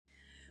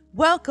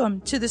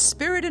Welcome to the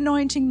Spirit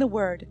Anointing the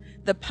Word,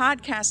 the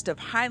podcast of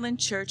Highland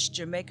Church,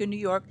 Jamaica, New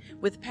York,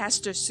 with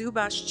Pastor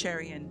Subash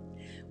Cherian.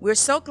 We're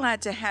so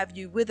glad to have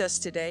you with us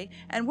today,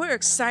 and we're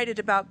excited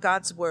about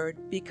God's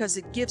Word because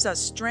it gives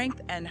us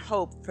strength and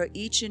hope for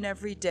each and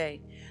every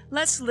day.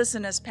 Let's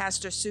listen as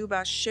Pastor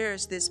Subash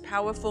shares this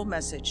powerful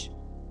message.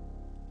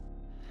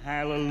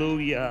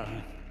 Hallelujah.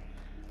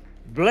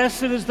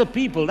 Blessed is the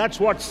people. That's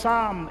what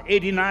Psalm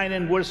 89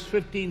 and verse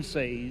 15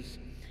 says.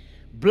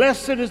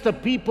 Blessed is the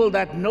people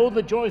that know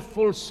the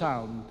joyful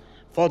sound,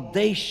 for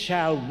they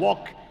shall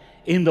walk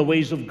in the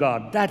ways of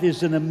God. That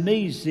is an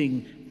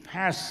amazing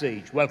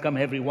passage. Welcome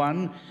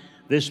everyone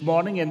this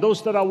morning, and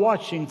those that are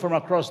watching from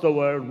across the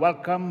world,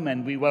 welcome,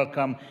 and we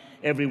welcome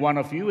every one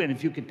of you. And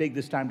if you could take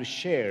this time to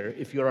share,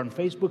 if you're on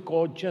Facebook,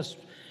 or just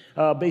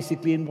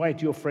basically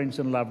invite your friends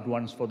and loved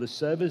ones for the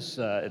service.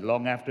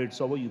 Long after it's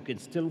over, you can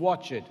still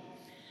watch it.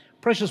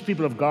 Precious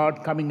people of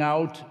God, coming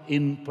out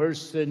in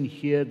person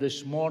here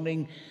this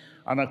morning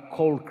on a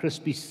cold,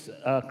 crispy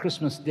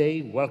Christmas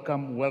day.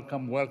 Welcome,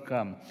 welcome,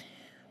 welcome.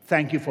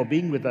 Thank you for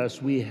being with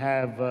us. We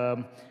have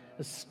a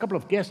couple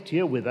of guests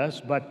here with us,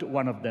 but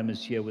one of them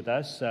is here with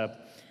us.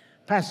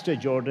 Pastor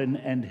Jordan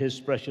and his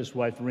precious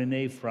wife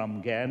Renee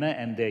from Ghana,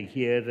 and they're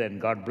here,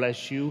 and God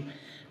bless you.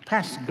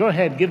 Go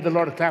ahead, give the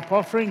Lord a clap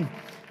offering.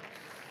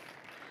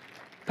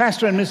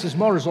 Pastor and Mrs.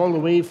 Morris, all the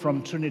way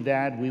from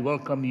Trinidad, we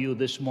welcome you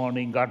this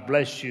morning. God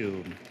bless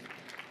you.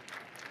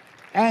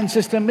 And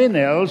Sister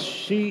Minel,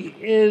 she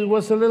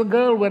was a little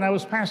girl when I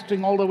was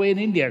pastoring all the way in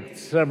India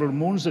several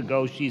moons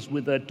ago. She's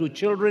with her two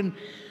children.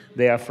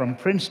 They are from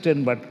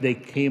Princeton, but they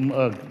came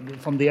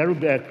from the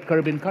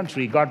Caribbean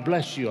country. God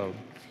bless you all.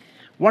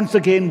 Once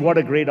again, what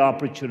a great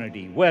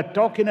opportunity. We're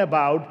talking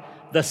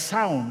about the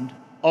sound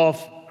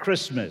of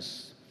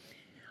Christmas.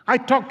 I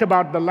talked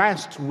about the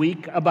last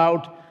week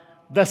about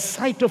the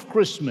sight of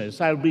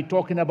Christmas. I'll be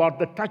talking about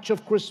the touch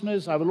of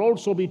Christmas. I will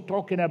also be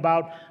talking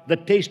about the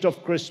taste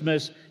of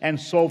Christmas and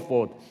so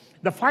forth.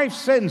 The five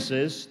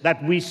senses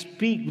that we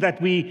speak,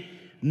 that we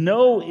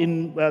know,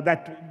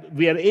 that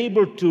we are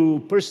able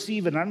to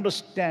perceive and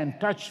understand,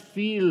 touch,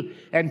 feel,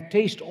 and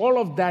taste, all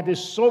of that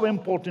is so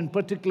important,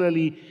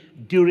 particularly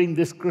during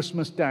this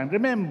Christmas time.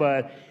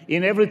 Remember,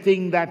 in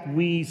everything that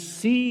we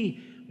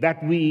see,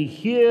 that we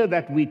hear,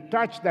 that we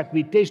touch, that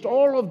we taste,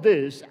 all of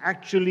this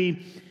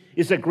actually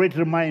is a great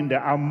reminder.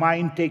 Our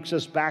mind takes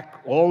us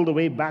back, all the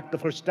way back, the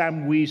first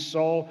time we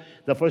saw,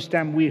 the first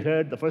time we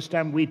heard, the first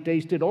time we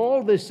tasted.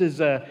 All this is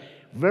a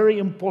very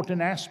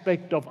important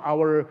aspect of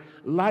our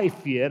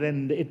life here,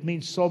 and it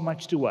means so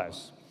much to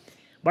us.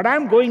 But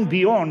I'm going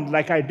beyond,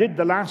 like I did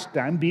the last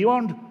time,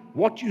 beyond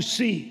what you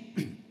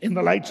see in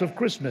the lights of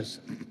Christmas,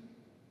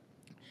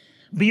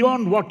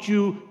 beyond what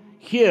you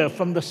hear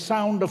from the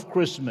sound of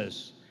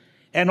Christmas.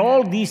 And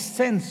all these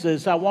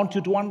senses, I want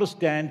you to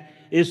understand,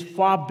 is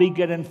far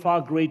bigger and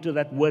far greater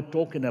that we're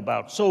talking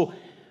about. So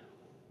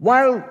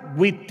while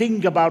we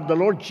think about the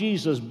Lord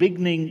Jesus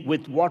beginning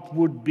with what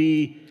would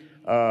be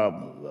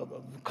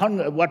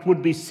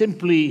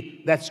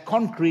simply that's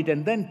concrete,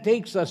 and then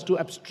takes us to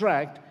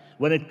abstract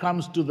when it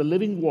comes to the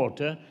living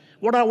water,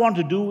 what I want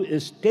to do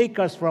is take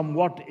us from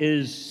what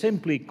is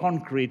simply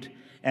concrete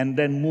and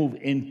then move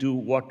into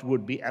what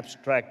would be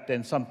abstract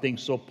and something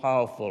so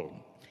powerful.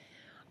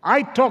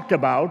 I talked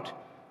about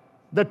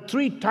the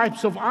three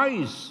types of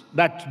eyes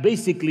that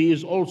basically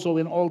is also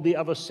in all the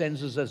other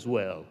senses as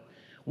well.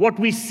 What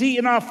we see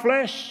in our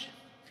flesh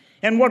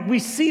and what we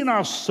see in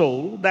our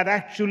soul, that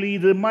actually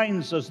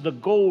reminds us the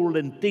gold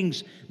and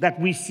things that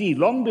we see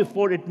long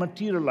before it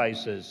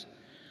materializes.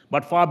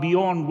 But far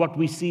beyond what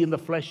we see in the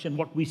flesh and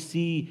what we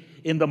see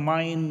in the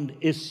mind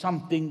is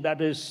something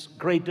that is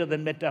greater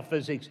than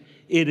metaphysics.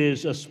 It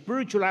is a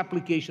spiritual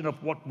application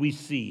of what we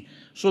see.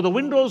 So the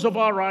windows of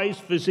our eyes,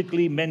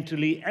 physically,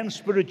 mentally, and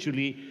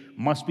spiritually,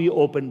 must be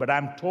open. But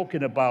I'm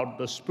talking about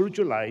the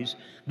spiritual eyes.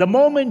 The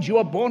moment you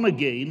are born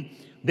again,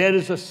 there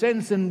is a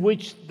sense in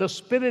which the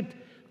Spirit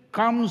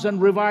comes and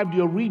revived,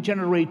 you're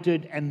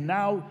regenerated, and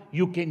now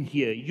you can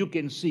hear, you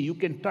can see, you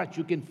can touch,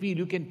 you can feel,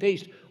 you can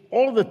taste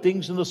all the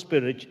things in the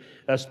spirit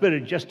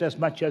just as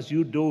much as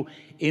you do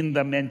in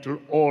the mental,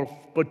 or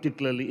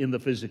particularly in the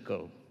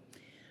physical.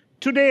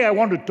 Today I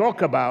want to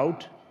talk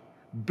about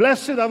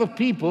blessed are the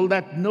people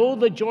that know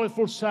the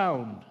joyful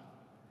sound.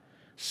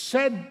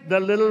 Said the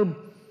little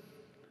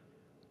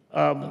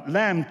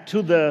lamb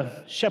to the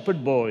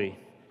shepherd boy,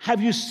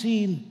 have you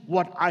seen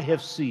what I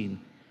have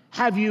seen?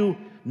 Have you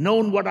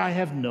known what I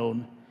have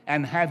known?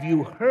 And have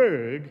you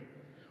heard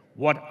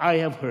what I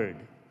have heard?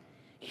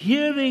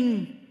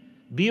 Hearing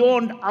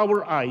beyond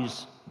our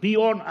eyes,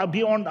 beyond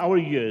our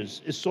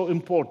ears is so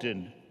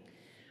important.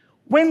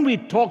 When we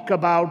talk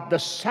about the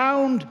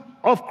sound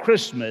of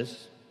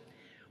Christmas,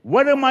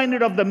 we're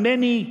reminded of the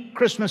many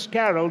Christmas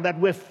carols that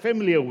we're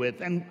familiar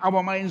with, and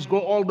our minds go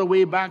all the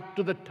way back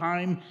to the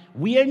time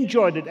we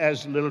enjoyed it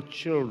as little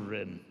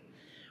children.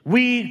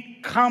 We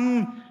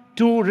come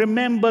to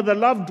remember the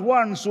loved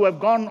ones who have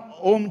gone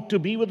home to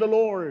be with the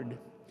Lord,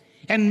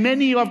 and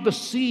many of the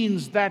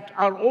scenes that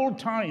are old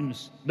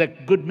times,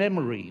 that good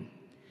memory.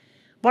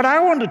 But I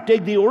want to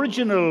take the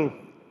original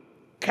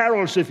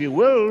carols, if you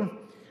will,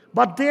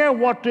 but they're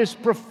what is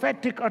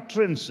prophetic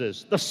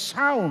utterances, the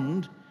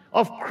sound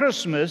of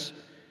Christmas,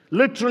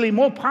 literally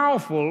more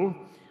powerful,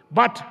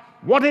 but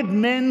what it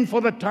meant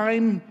for the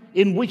time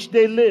in which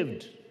they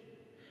lived,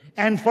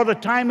 and for the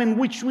time in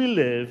which we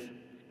live,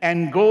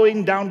 and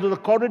going down to the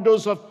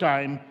corridors of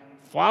time,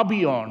 far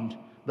beyond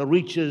the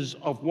reaches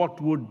of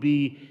what would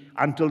be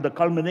until the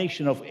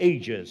culmination of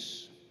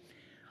ages.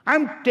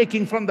 I'm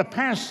taking from the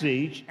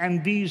passage,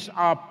 and these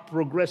are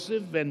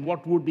progressive and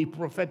what would be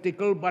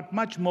prophetical, but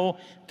much more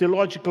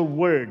theological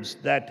words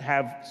that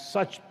have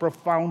such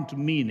profound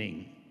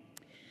meaning.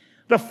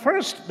 The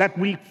first that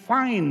we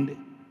find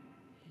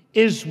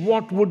is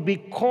what would be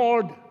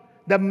called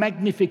the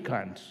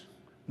Magnificat.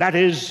 That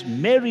is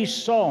Mary's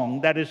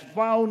song that is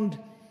found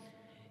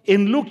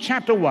in Luke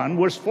chapter 1,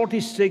 verse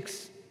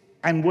 46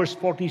 and verse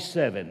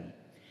 47.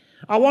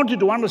 I want you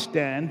to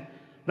understand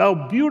the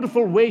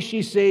beautiful way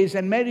she says,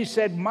 and Mary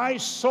said, "My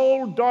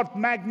soul doth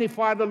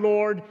magnify the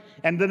Lord."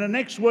 And then the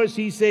next verse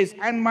he says,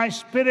 "And my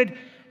spirit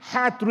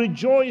hath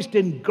rejoiced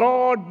in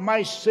God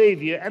my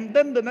Savior." And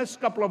then the next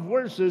couple of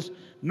verses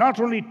not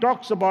only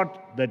talks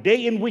about the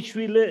day in which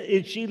she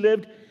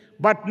lived,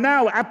 but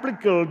now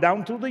applicable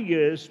down through the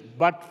years,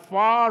 but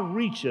far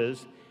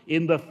reaches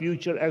in the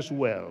future as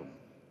well.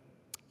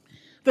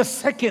 The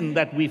second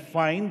that we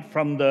find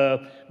from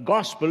the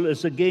gospel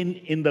is again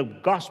in the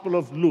Gospel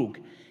of Luke.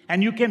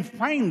 And you can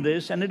find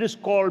this, and it is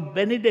called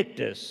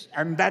Benedictus,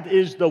 and that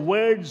is the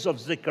words of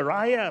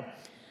Zechariah,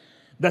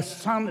 the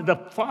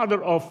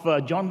father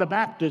of John the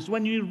Baptist.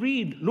 When you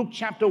read Luke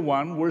chapter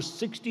 1, verse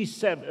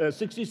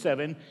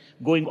 67,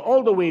 going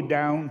all the way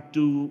down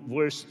to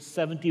verse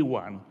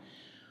 71,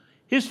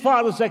 his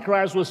father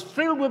Zechariah was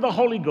filled with the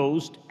Holy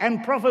Ghost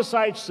and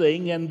prophesied,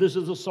 saying, and this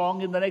is a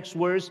song in the next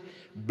verse,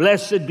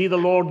 "Blessed be the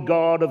Lord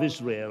God of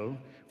Israel,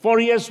 for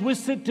he has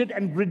visited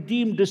and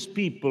redeemed his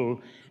people."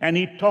 And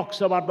he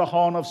talks about the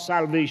horn of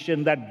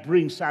salvation that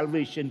brings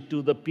salvation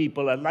to the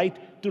people, a light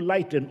to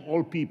lighten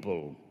all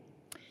people.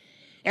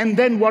 And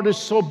then what is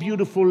so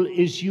beautiful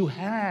is you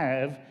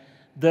have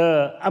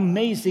the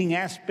amazing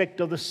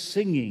aspect of the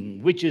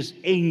singing, which is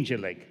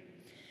angelic.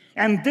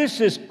 And this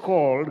is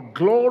called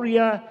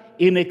Gloria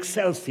in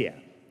Excelsis.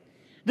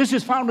 This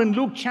is found in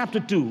Luke chapter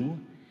 2,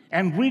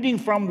 and reading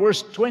from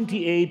verse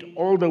 28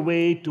 all the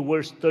way to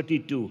verse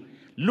 32.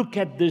 Look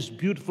at this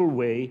beautiful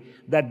way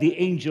that the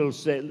angel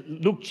said,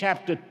 Luke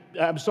chapter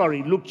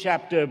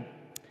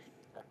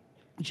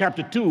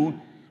 2,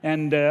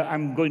 and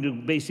I'm going to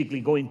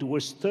basically go into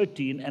verse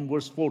 13 and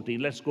verse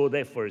 14. Let's go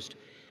there first.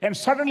 "And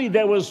suddenly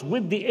there was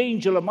with the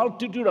angel a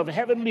multitude of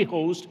heavenly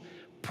hosts,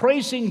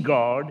 praising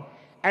God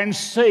and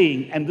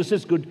saying," and this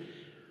is good,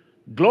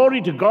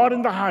 "Glory to God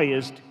in the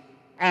highest,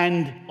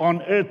 and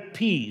on earth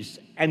peace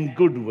and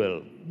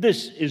goodwill."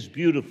 This is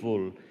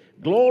beautiful.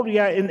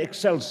 Gloria in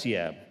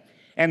Excelsis.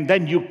 And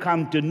then you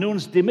come to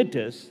Nuns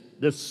Dimittis,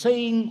 the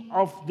saying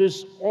of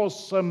this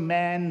awesome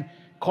man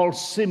called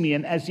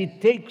Simeon as he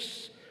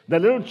takes the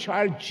little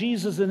child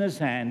Jesus in his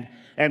hand.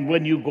 And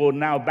when you go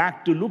now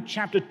back to Luke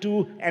chapter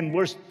 2 and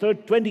verse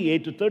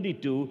 28 to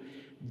 32,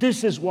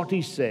 this is what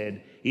he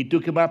said. He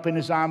took him up in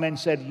his arm and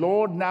said,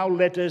 "Lord, now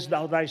lettest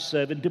thou thy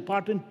servant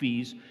depart in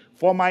peace,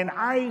 for mine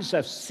eyes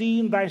have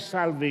seen thy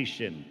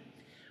salvation."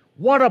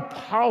 What a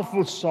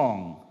powerful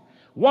song.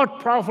 What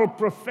powerful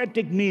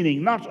prophetic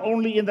meaning, not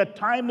only in the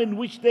time in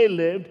which they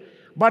lived,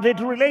 but it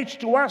relates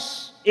to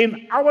us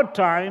in our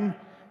time,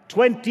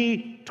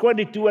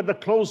 2022 at the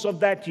close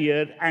of that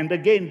year, and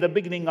again the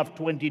beginning of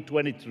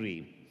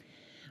 2023.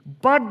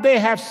 But they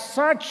have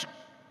such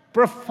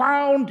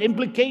profound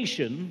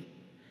implication,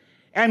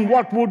 and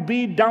what would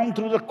be down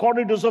through the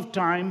corridors of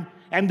time,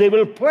 and they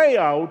will play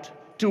out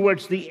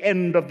towards the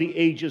end of the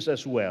ages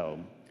as well.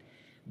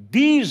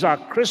 These are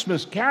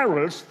Christmas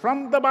carols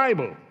from the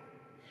Bible.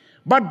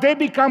 But they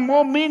become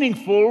more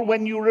meaningful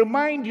when you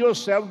remind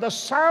yourself the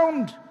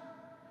sound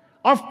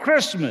of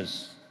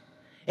Christmas.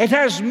 It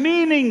has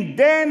meaning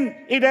then,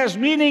 it has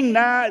meaning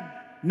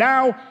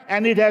now,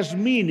 and it has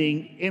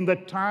meaning in the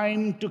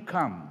time to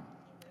come.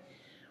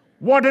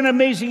 What an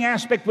amazing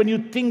aspect when you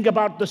think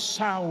about the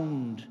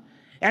sound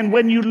and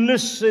when you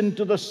listen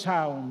to the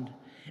sound.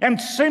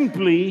 And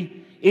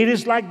simply, it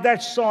is like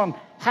that song.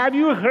 Have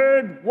you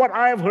heard what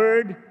I have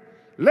heard?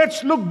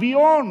 Let's look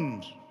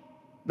beyond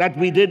that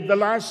we did the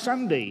last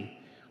Sunday.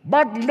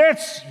 But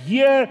let's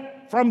hear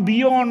from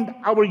beyond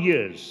our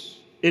years.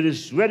 It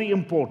is very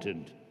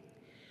important.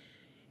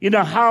 You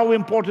know how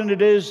important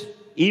it is,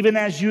 even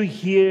as you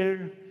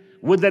hear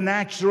with the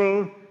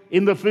natural,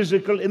 in the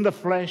physical, in the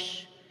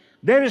flesh.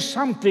 There is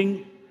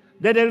something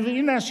that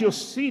even as you're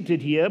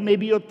seated here,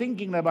 maybe you're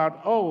thinking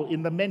about,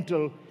 in the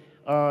mental,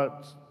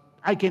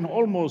 I can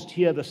almost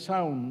hear the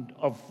sound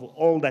of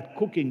all that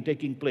cooking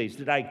taking place.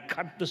 Did I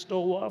cut the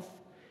stove off?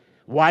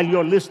 While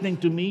you're listening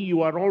to me,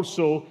 you are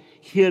also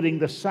hearing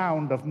the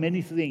sound of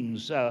many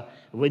things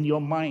in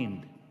your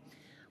mind.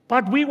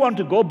 But we want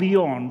to go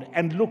beyond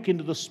and look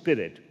into the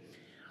Spirit.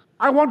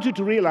 I want you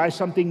to realize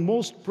something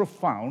most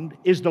profound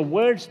is the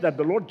words that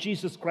the Lord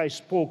Jesus Christ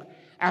spoke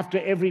after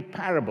every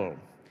parable.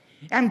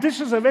 And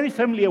this is a very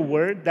familiar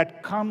word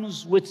that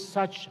comes with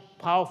such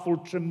powerful,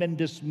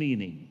 tremendous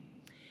meaning.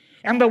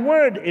 And the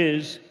word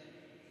is,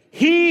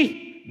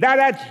 he that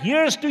hath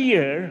ears to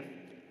hear,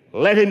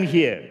 let him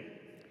hear.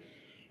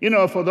 You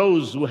know, for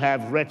those who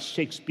have read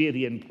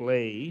Shakespearean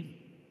play,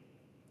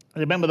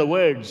 remember the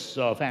words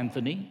of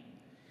Anthony?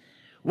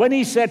 When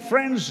he said,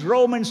 friends,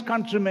 Romans,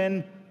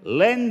 countrymen,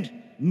 lend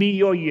me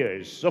your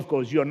ears. Of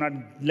course, you're not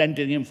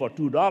lending him for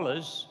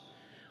 $2.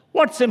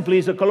 What simply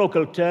is a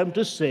colloquial term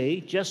to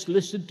say, just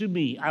listen to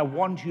me, I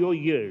want your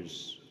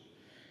ears.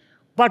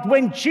 But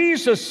when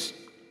Jesus,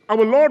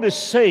 our Lord, is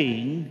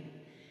saying,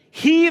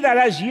 he that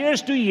has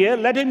ears to hear,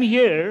 let him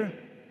hear,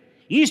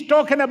 he's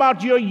talking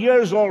about your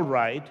ears, all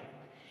right.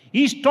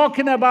 He's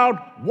talking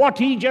about what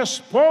he just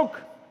spoke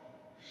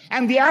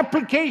and the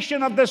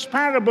application of this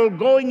parable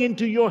going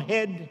into your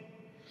head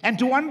and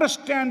to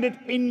understand it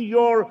in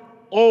your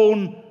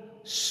own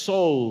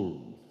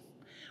soul.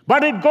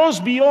 But it goes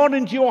beyond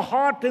into your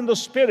heart and the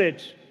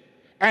spirit,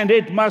 and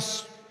it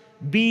must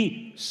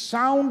be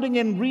sounding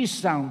and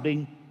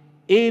resounding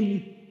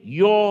in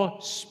your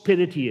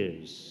spirit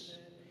ears.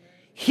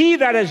 He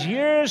that has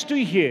ears to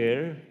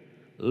hear,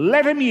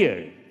 let him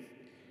hear.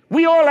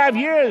 We all have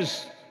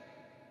ears,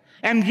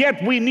 and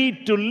yet we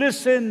need to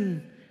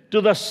listen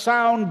to the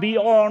sound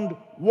beyond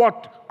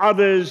what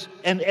others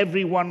and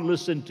everyone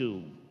listen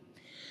to.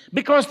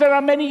 Because there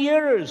are many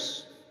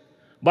hearers,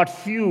 but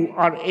few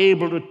are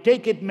able to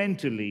take it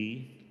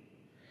mentally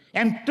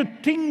and to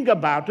think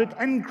about it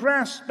and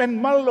grasp and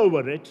mull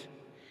over it,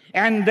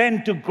 and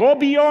then to go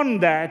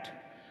beyond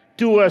that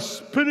to a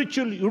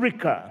spiritual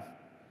eureka.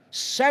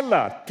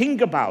 Selah, think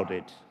about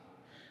it.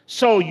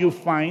 So you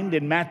find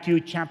in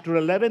Matthew chapter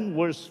 11,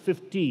 verse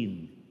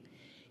 15,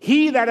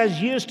 he that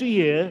has ears to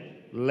hear,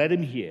 let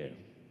him hear.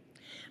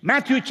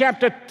 Matthew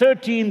chapter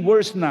 13,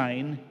 verse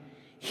 9,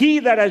 he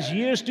that has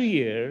ears to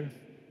hear,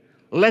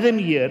 let him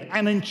hear.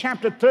 And in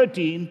chapter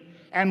 13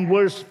 and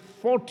verse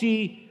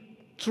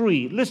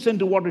 43, listen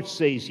to what it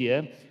says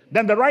here.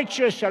 Then the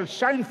righteous shall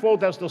shine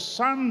forth as the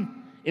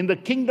sun in the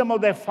kingdom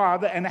of their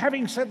Father. And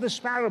having said this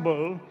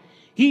parable,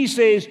 he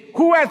says,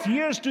 who hath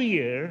ears to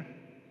hear,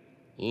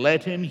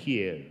 let him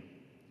hear.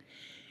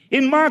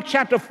 In Mark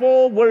chapter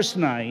 4, verse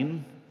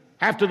 9,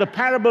 after the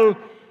parable,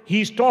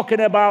 he's talking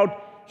about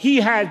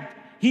he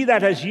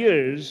that has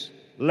ears,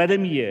 let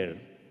him hear.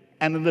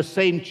 And in the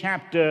same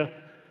chapter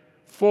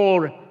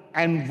 4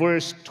 and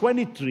verse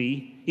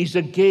 23, he's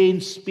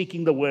again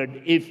speaking the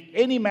word, if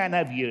any man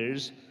have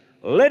ears,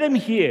 let him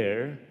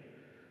hear,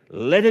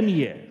 let him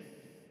hear.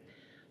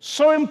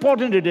 So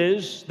important it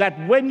is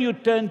that when you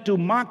turn to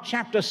Mark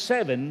chapter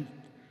 7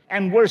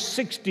 and verse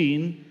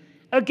 16,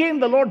 again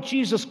the Lord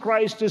Jesus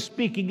Christ is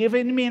speaking, if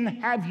any man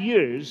have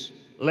ears,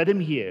 let him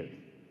hear.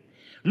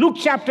 Luke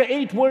chapter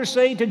 8, verse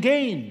 8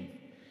 again.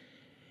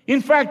 In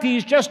fact,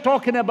 he's just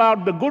talking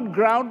about the good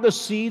ground, the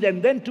seed,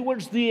 and then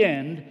towards the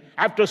end,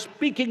 after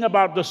speaking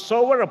about the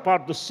sower,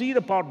 about the seed,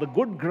 about the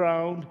good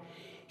ground,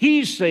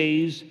 he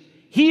says,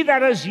 he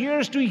that has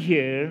ears to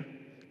hear,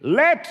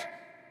 let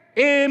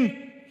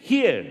him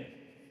hear.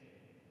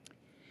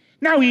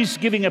 Now he's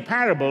giving a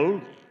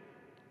parable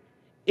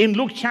in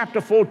Luke chapter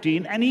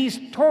 14, and he's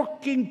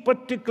talking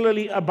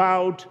particularly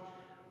about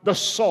the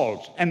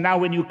salt. And now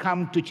when you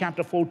come to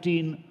chapter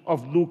 14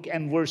 of Luke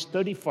and verse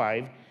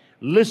 35,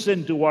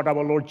 listen to what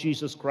our Lord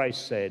Jesus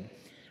Christ said.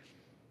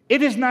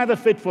 It is neither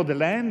fit for the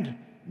land,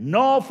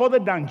 nor for the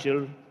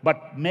dunghill,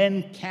 but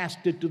men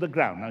cast it to the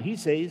ground. Now he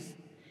says,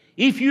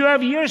 if you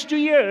have ears to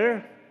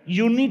hear,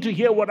 you need to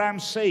hear what I'm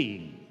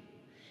saying.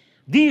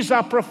 These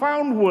are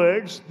profound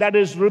words that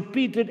is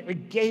repeated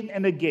again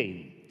and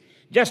again.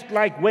 Just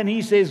like when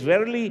he says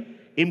verily,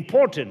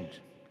 important.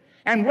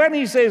 And when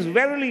he says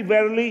verily,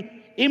 verily,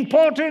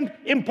 important,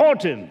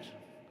 important.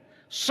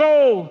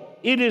 So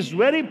it is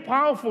very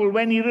powerful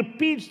when he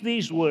repeats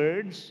these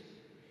words.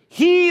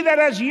 He that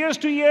has ears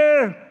to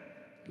hear,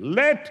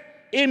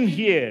 let him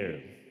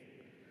hear.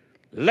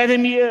 Let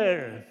him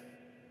hear.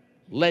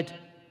 Let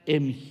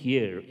him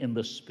hear in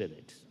the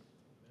Spirit.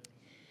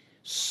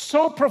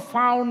 So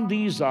profound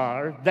these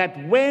are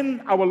that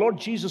when our Lord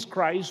Jesus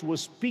Christ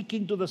was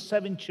speaking to the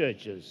 7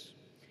 churches,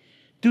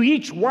 to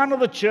each one of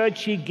the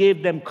church he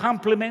gave them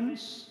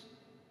compliments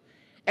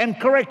and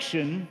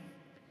correction,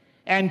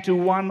 and to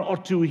one or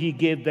two he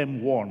gave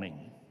them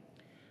warning.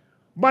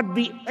 But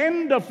the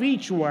end of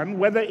each one,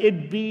 whether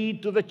it be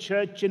to the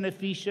church in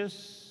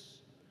Ephesus,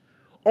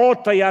 or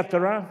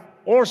Thyatira,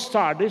 or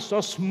Sardis,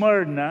 or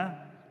Smyrna,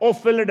 or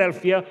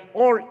Philadelphia,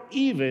 or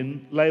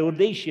even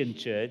Laodicean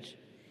church,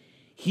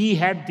 he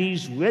had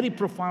these very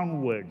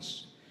profound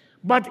words.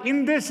 But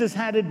in this is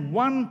added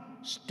one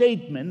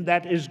statement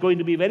that is going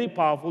to be very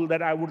powerful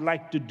that I would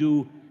like to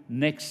do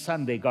next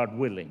Sunday, God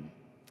willing.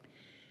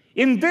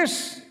 In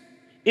this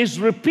is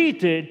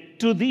repeated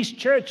to these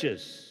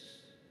churches.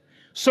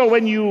 So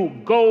when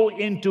you go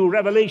into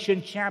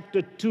Revelation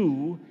chapter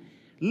 2,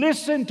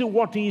 listen to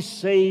what he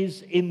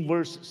says in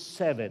verse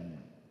 7.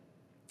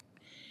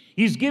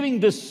 He's giving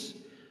this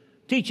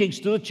teachings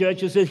to the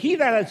church. He says, he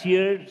that has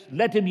ears,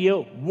 let him hear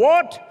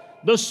what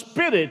the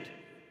Spirit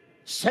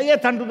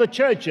saith unto the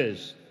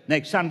churches.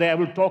 Next Sunday, I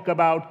will talk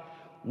about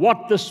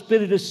what the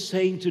Spirit is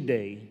saying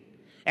today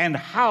and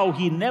how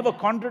he never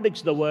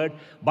contradicts the word,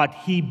 but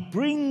he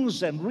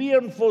brings and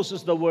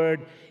reinforces the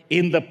word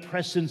in the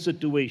present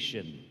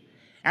situation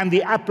and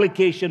the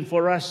application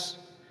for us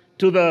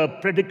to the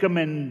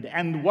predicament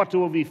and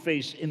whatever we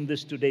face in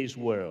this today's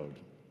world.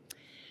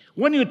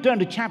 When you turn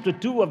to chapter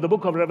 2 of the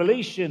book of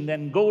Revelation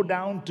and go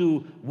down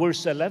to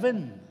verse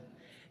 11,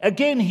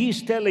 again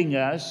he's telling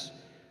us,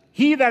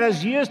 he that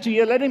has ears to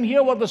hear, let him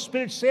hear what the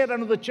Spirit said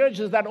unto the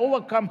churches. That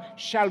overcome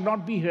shall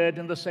not be hurt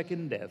in the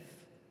second death.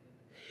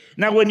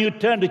 Now when you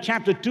turn to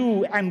chapter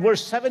 2 and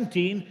verse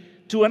 17,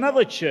 to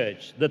another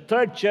church, the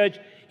third church,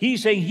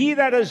 he's saying, he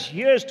that has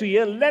ears to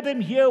hear, let him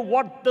hear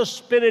what the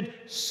Spirit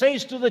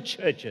says to the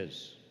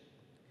churches.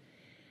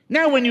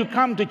 Now when you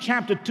come to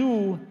chapter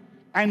 2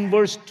 and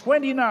verse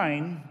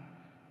 29,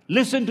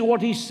 listen to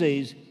what he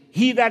says.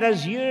 He that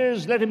has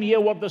ears, let him hear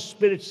what the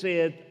Spirit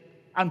saith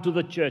unto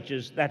the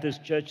churches. That is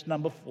church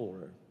number 4.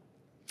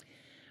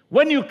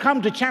 When you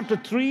come to chapter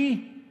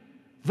 3,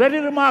 very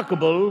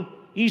remarkable,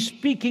 he's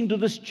speaking to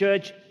this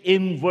church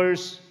in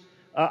verse,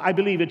 I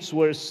believe it's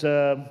verse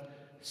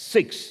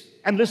 6.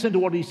 And listen to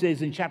what he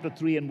says in chapter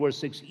 3 and verse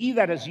 6. He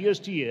that has ears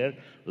to hear,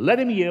 let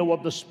him hear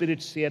what the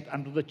Spirit saith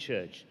unto the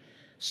church.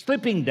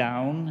 Slipping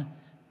down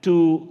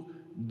to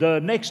the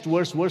next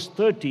verse, verse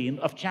 13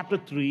 of chapter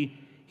 3,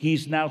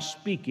 he's now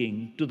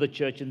speaking to the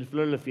church in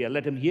Philadelphia.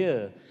 Let him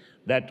hear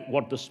that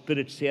what the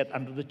Spirit saith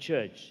unto the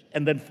church.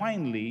 And then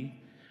finally,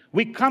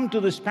 we come to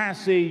this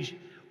passage,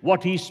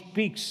 what he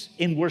speaks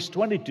in verse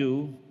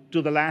 22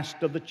 to the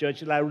last of the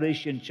church, the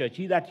Laodicean church.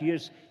 He that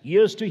hears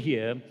ears to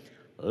hear,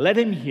 let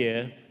him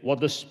hear what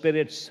the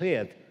Spirit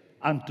saith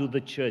unto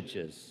the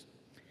churches.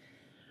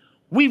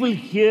 We will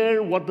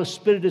hear what the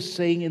Spirit is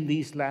saying in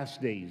these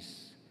last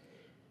days,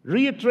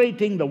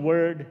 reiterating the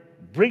word,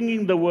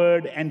 bringing the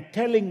word, and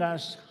telling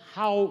us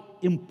how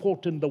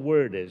important the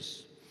word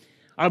is.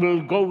 I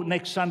will go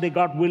next Sunday,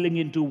 God willing,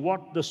 into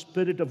what the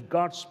Spirit of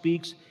God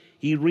speaks.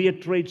 He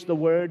reiterates the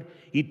word.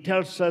 He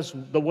tells us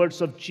the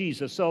words of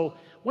Jesus. So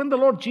when the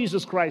Lord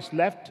Jesus Christ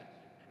left,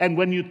 and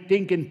when you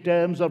think in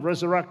terms of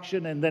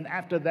resurrection, and then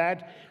after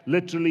that,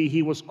 literally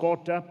he was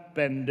caught up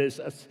and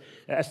his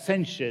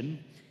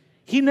ascension,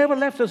 he never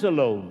left us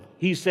alone.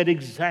 He said,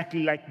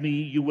 exactly like me,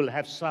 you will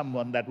have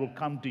someone that will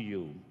come to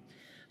you.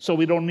 So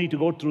we don't need to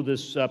go through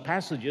these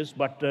passages,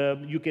 but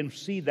you can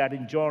see that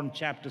in John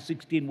chapter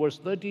 16, verse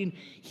 13,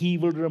 he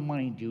will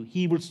remind you.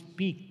 He will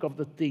speak of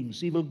the things.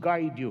 He will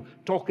guide you,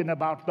 talking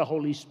about the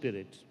Holy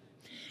Spirit.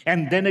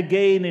 And then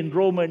again in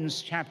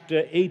Romans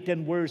chapter 8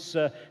 and verse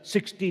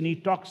 16, he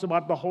talks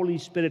about the Holy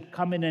Spirit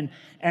coming in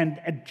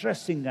and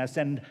addressing us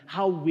and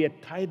how we are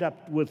tied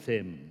up with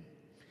him.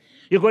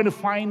 You're going to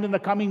find in the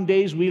coming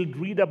days, we'll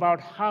read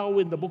about how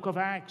in the book of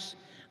Acts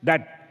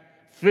that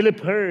Philip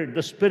heard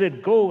the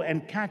Spirit go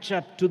and catch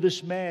up to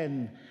this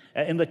man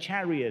in the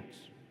chariot,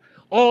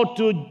 or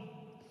to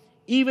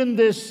even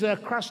this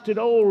crusted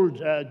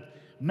old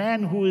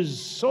man who is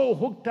so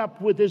hooked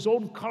up with his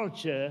own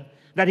culture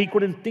that he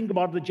couldn't think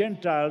about the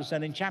Gentiles.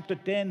 And in chapter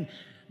 10,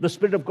 the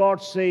Spirit of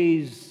God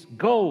says,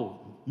 go,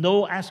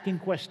 no asking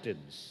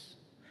questions.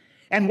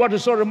 And what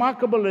is so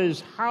remarkable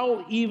is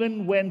how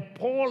even when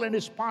Paul and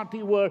his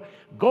party were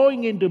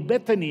going into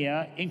Bethany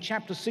in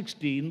chapter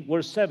 16,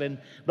 verse 7,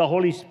 the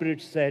Holy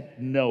Spirit said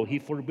no, he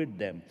forbid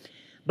them.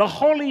 The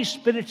Holy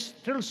Spirit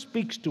still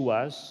speaks to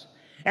us.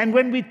 And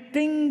when we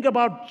think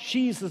about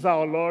Jesus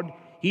our Lord,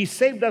 he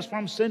saved us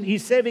from sin,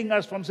 he's saving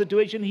us from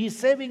situation, he's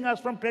saving us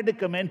from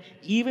predicament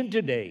even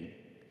today.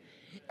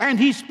 And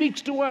he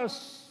speaks to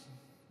us.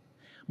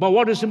 But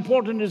what is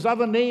important, his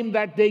other name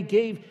that they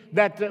gave,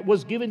 that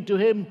was given to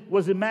him,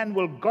 was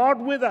Emmanuel, God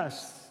with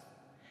us,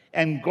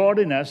 and God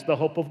in us, the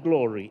hope of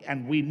glory.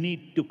 And we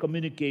need to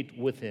communicate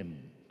with him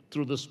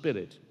through the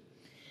Spirit.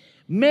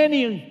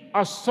 Many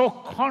are so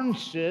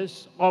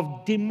conscious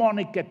of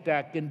demonic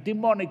attack and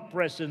demonic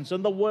presence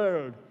in the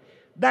world.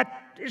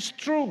 That is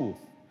true.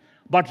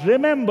 But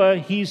remember,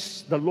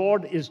 the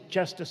Lord is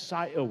just a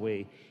sigh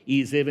away.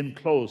 He is even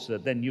closer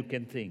than you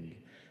can think.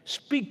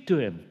 Speak to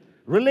him.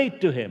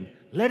 Relate to him.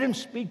 Let him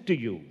speak to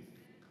you.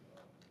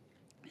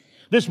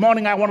 This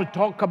morning I want to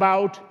talk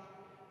about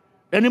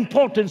an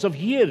importance of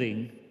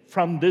hearing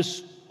from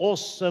this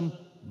awesome,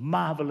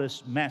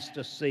 marvelous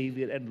Master,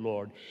 Savior, and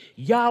Lord.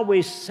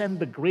 Yahweh sent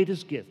the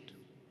greatest gift.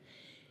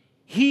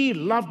 He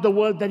loved the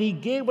world that he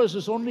gave us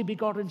his only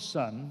begotten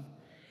Son.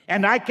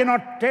 And I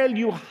cannot tell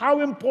you how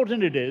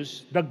important it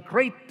is, the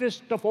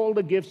greatest of all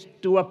the gifts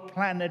to a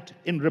planet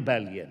in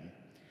rebellion.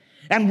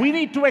 And we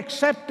need to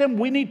accept him,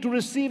 we need to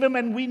receive him,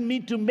 and we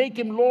need to make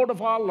him Lord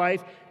of our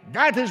life.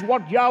 That is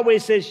what Yahweh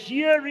says,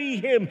 hear ye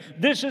him.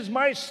 This is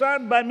my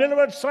Son, my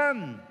beloved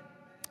Son.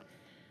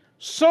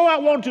 So I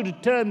want you to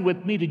turn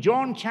with me to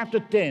John chapter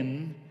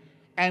 10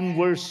 and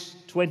verse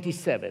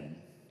 27.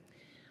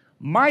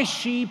 My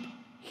sheep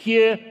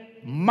hear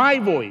my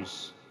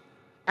voice,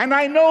 and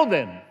I know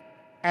them,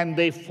 and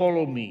they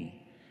follow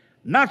me.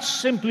 Not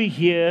simply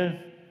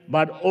hear,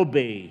 but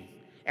obey.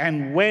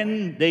 And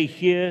when they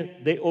hear,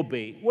 they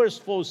obey. Verse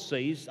 4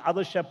 says,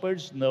 other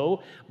shepherds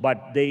know,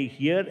 but they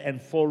hear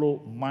and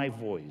follow my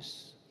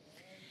voice.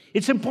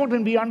 It's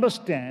important we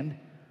understand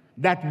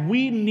that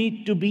we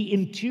need to be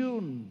in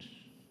tune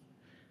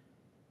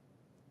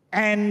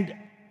and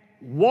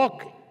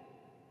walk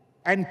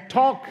and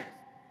talk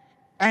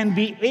and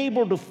be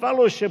able to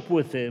fellowship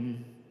with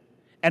him.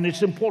 And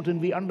it's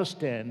important we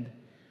understand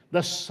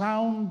the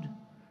sound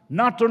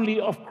not only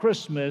of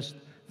Christmas,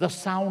 the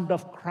sound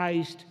of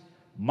Christ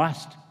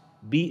must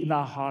be in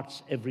our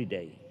hearts every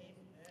day.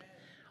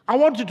 I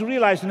want you to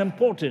realize an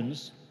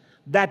importance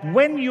that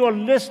when you are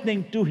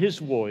listening to his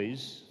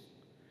voice,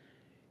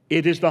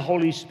 it is the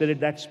Holy Spirit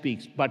that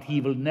speaks, but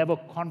he will never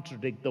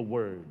contradict the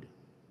word.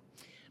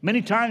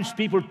 Many times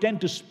people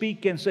tend to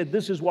speak and say,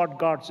 this is what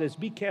God says.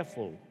 Be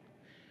careful.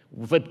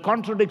 If it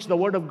contradicts the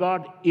word of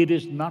God, it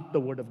is not the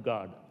word of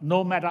God.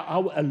 No matter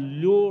how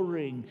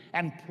alluring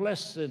and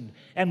pleasant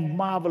and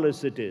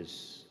marvelous it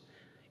is.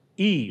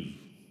 Eve,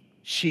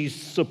 she's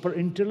super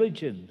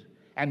intelligent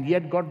and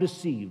yet got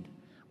deceived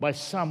by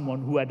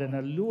someone who had an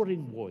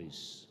alluring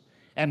voice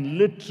and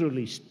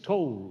literally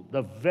stole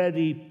the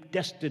very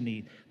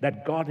destiny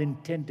that God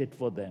intended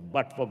for them,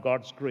 but for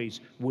God's grace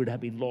would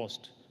have been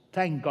lost.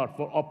 Thank God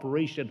for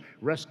Operation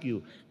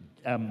Rescue.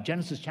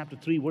 Genesis chapter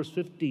 3, verse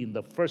 15,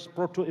 the first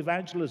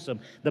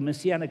proto-evangelism, the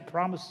messianic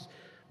promise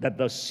that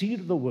the seed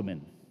of the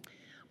woman.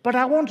 But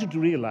I want you to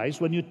realize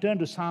when you turn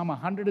to Psalm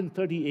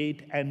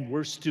 138 and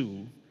verse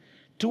 2,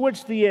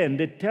 towards the end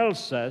it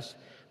tells us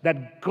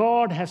that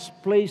God has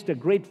placed a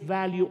great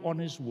value on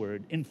his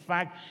word. In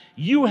fact,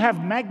 you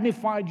have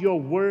magnified your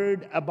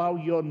word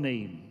above your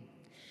name.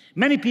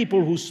 Many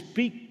people who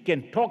speak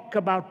and talk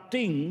about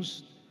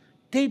things,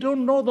 they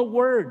don't know the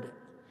word.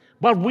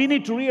 But we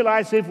need to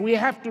realize if we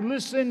have to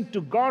listen to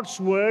God's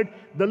word,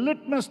 the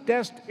litmus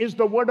test is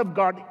the word of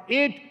God.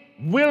 It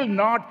will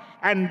not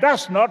and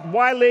does not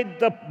violate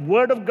the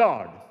word of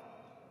God.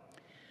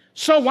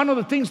 So one of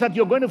the things that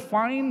you're going to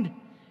find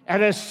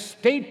and has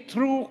stayed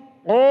through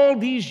all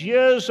these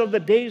years of the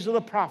days of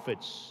the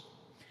prophets,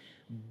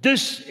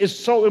 this is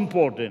so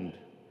important.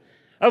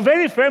 A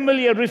very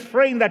familiar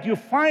refrain that you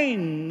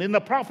find in the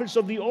prophets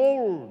of the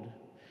old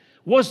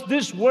was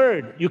this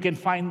word. You can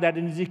find that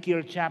in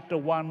Ezekiel chapter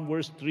 1,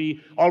 verse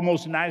 3,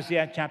 almost in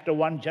Isaiah chapter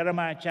 1,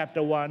 Jeremiah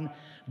chapter 1.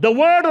 The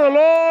word of the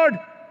Lord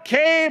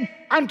came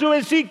unto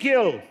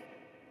Ezekiel.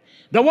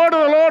 The word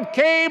of the Lord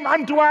came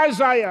unto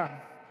Isaiah.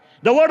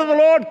 The word of the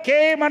Lord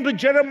came unto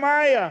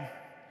Jeremiah.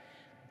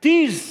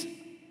 This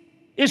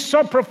is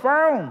so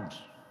profound.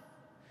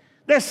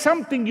 There's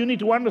something you need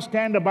to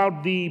understand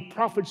about the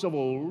prophets of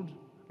old,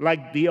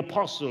 like the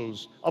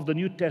apostles of the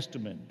New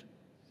Testament.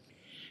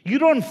 You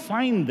don't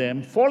find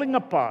them falling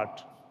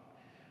apart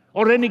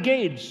or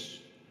renegades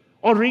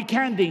or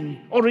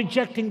recanting or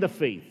rejecting the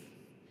faith.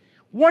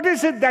 What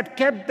is it that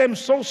kept them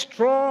so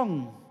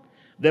strong?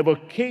 There were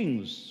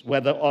kings,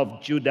 whether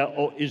of Judah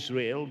or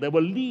Israel. There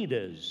were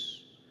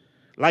leaders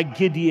like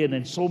Gideon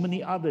and so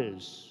many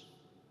others.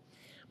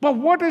 But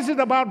what is it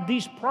about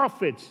these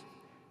prophets?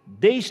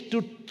 They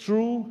stood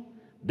true,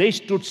 they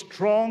stood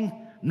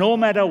strong, no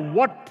matter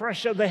what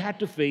pressure they had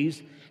to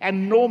face,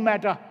 and no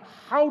matter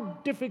how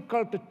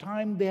difficult a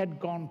time they had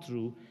gone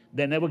through,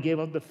 they never gave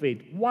up the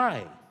faith.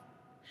 Why?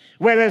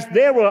 Whereas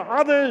there were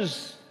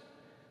others,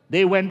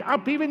 they went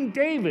up, even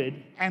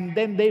David, and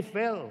then they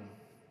fell.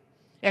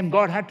 And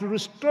God had to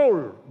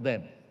restore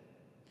them.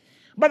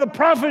 But the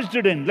prophets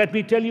didn't. Let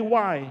me tell you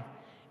why.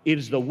 It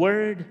is the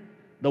word,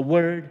 the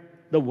word,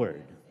 the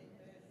word.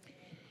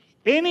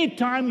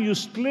 Anytime you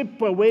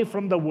slip away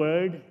from the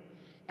word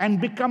and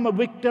become a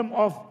victim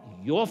of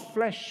your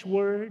flesh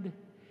word,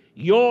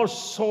 your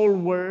soul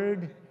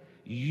word,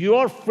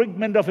 your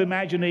figment of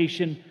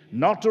imagination,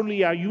 not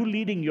only are you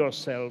leading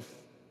yourself,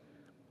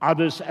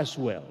 others as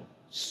well.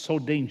 So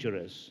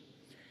dangerous.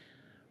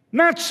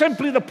 Not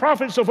simply the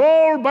prophets of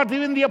old, but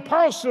even the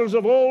apostles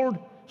of old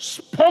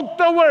spoke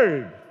the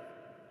word.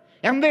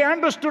 And they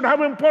understood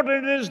how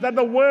important it is that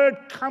the word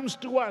comes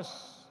to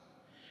us.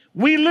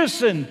 We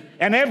listen,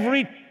 and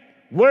every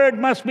word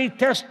must be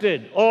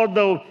tested, or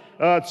the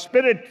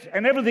spirit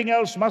and everything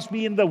else must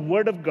be in the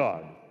word of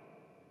God.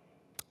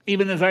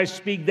 Even as I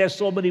speak, there's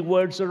so many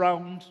words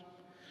around.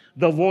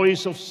 The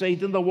voice of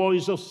Satan, the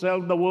voice of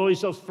self, the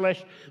voice of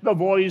flesh, the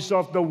voice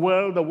of the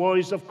world, the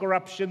voice of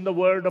corruption, the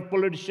word of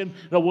politician,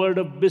 the word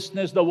of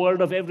business, the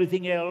word of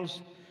everything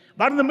else.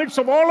 But in the midst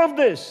of all of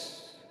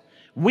this,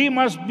 we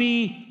must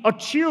be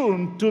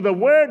attuned to the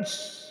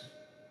words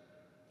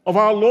of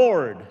our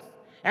Lord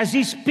as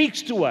he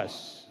speaks to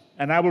us.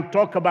 And I will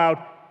talk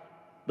about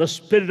the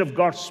Spirit of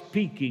God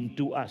speaking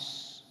to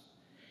us.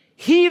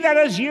 He that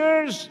has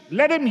ears,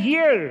 let him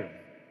hear.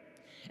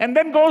 And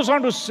then goes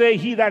on to say,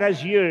 he that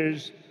has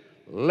ears,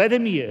 let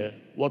him hear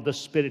what the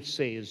Spirit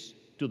says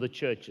to the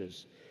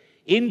churches,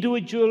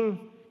 individual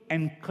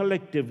and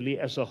collectively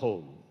as a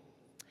whole.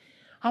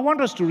 I want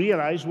us to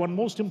realize one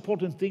most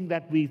important thing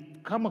that we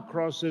come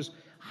across is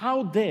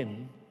how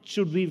then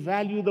should we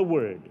value the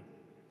Word?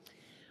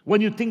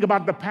 When you think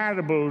about the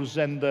parables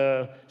and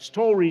the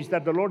stories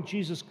that the Lord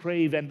Jesus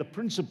gave and the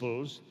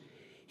principles,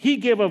 He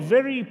gave a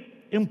very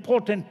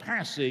important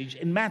passage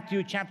in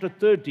Matthew chapter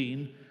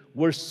 13,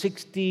 verse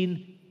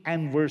 16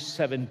 and verse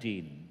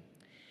 17.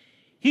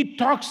 He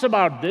talks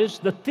about this,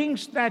 the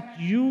things that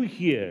you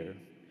hear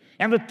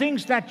and the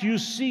things that you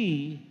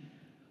see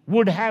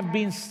would have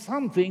been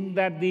something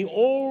that the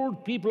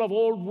old people of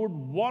old would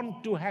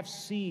want to have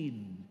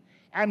seen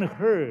and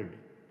heard,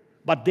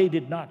 but they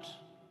did not.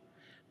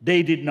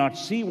 They did not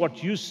see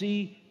what you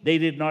see. They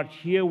did not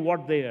hear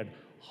what they heard.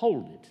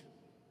 Hold it.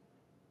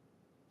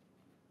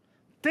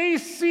 They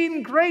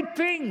seen great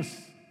things,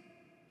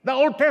 the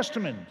Old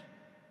Testament.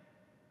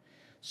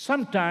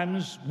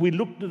 Sometimes we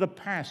look to the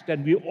past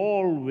and we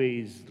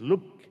always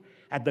look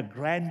at the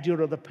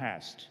grandeur of the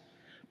past.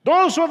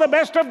 Those were the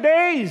best of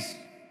days.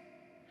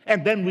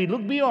 And then we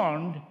look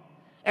beyond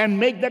and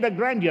make that a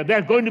grandeur.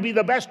 They're going to be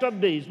the best of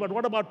days. But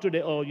what about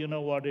today? Oh, you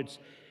know what? It's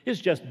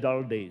just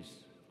dull days.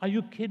 Are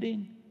you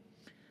kidding?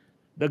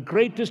 The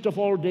greatest of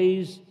all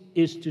days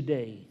is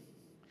today.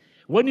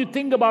 When you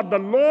think about the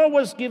law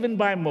was given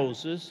by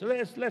Moses,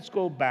 let's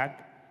go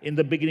back. In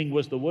the beginning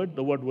was the Word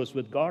was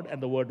with God,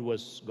 and the Word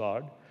was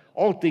God.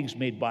 All things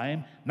made by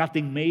Him,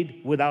 nothing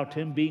made without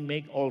Him, being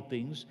made all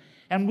things.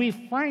 And we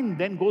find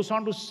then, goes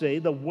on to say,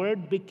 the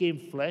Word became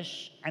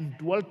flesh and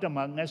dwelt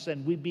among us,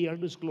 and we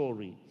beheld His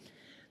glory.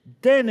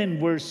 Then in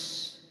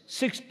verse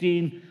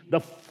 16, the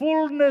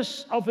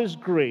fullness of His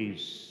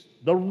grace,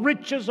 the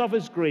riches of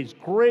His grace,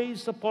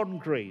 grace upon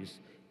grace.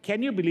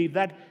 Can you believe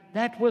that?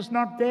 That was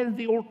not there in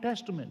the Old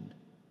Testament.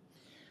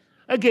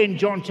 Again,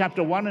 John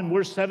chapter 1 and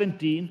verse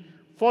 17,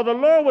 for the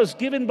law was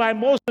given by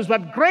Moses,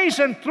 but grace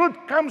and truth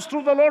comes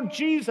through the Lord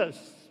Jesus.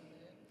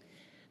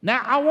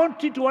 Now, I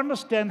want you to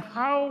understand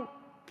how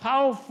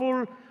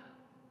powerful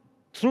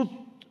truth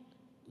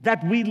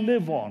that we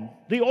live on.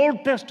 The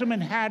Old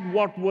Testament had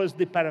what was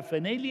the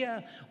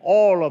paraphernalia,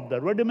 all of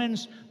the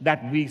rudiments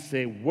that we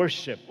say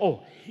worship.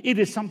 Oh, it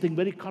is something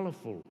very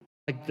colorful,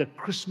 like the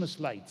Christmas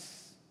lights.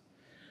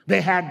 They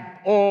had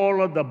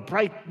all of the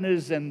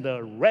brightness and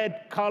the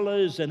red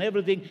colors and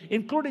everything,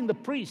 including the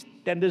priest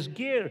and his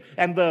gear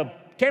and the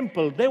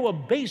temple. They were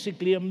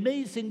basically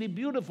amazingly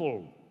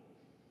beautiful.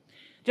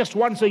 Just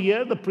once a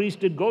year, the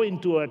priest did go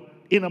into an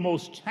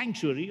innermost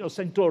sanctuary or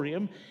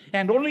sanctorium,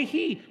 and only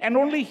he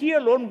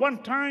alone,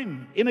 one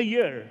time in a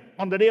year,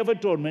 on the Day of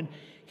Atonement,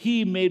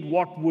 he made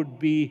what would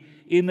be,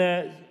 in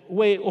a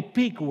way,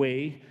 opaque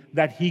way,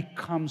 that he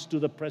comes to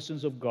the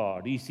presence of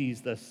God. He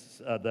sees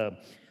the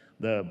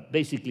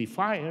basically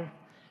fire,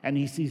 and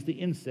he sees the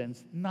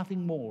incense,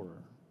 nothing more.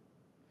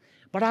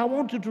 But I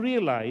want you to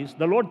realize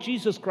the Lord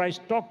Jesus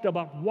Christ talked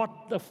about what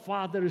the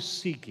Father is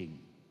seeking.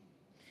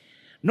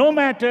 No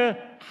matter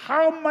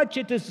how much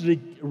it is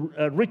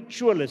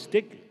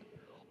ritualistic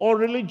or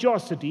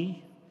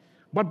religiosity,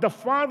 but the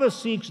Father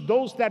seeks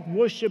those that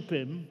worship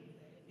Him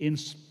in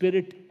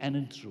spirit and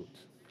in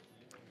truth.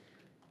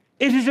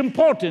 It is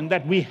important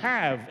that we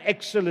have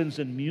excellence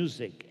in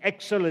music,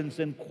 excellence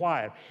in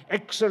choir,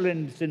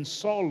 excellence in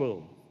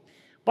solo.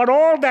 But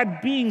all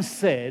that being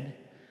said,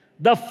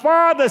 the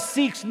Father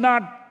seeks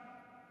not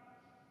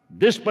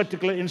this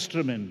particular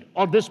instrument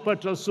or this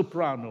particular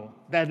soprano,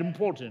 that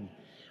important,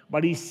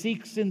 but He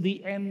seeks in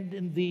the end,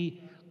 in the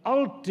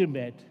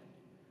ultimate,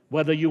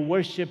 whether you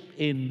worship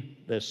in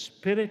the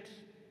spirit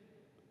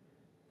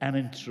and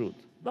in truth.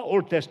 The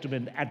Old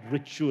Testament had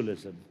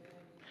ritualism.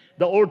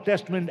 The Old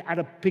Testament had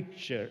a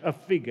picture, a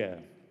figure.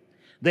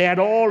 They had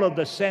all of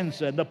the sense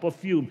and the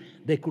perfume.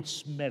 They could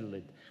smell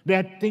it. They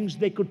had things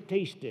they could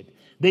taste it.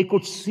 They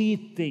could see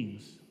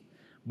things.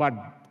 But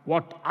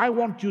what I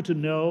want you to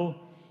know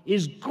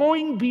is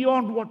going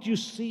beyond what you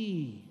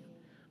see.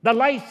 The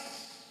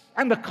lights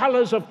and the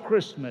colors of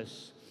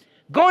Christmas.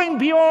 Going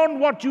beyond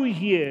what you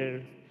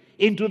hear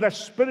into the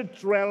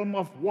spirit realm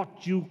of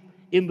what you,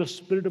 in the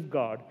Spirit of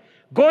God.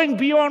 Going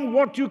beyond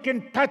what you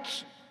can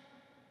touch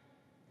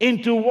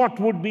into what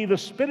would be the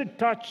spirit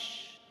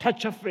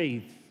touch of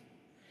faith.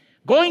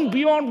 Going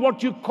beyond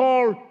what you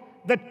call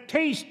the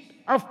taste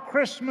of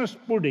Christmas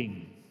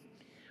pudding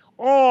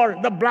or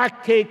the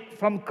black cake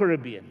from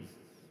Caribbean.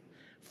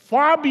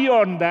 Far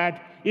beyond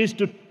that is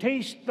to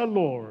taste the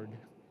Lord.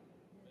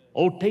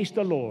 Oh, taste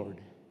the Lord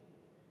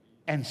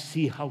and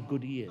see how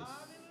good He is.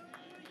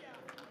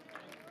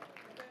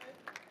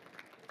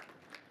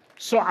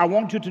 So I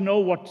want you to know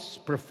what's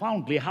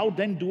profoundly, how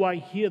then do I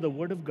hear the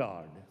Word of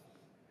God?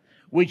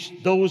 Which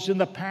those in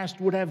the past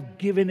would have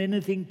given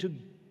anything to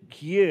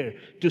hear,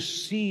 to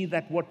see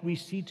that what we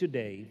see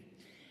today.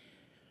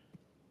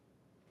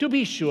 To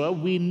be sure,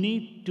 we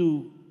need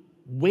to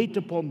wait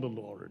upon the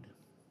Lord.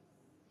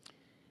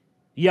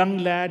 Young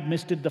lad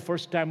missed it the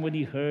first time when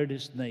he heard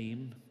His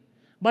name.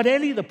 But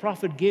Eli the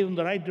prophet gave him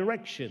the right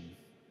direction.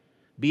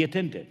 Be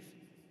attentive.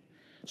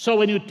 So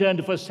when you turn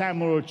to 1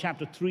 Samuel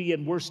chapter 3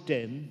 and verse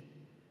 10,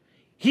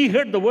 he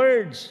heard the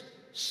words,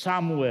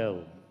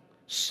 Samuel,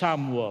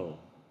 Samuel.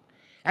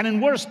 And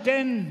in verse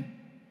 10,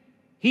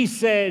 he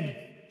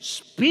said,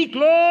 Speak,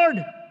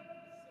 Lord,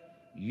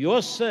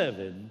 your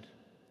servant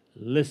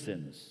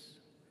listens.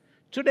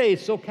 Today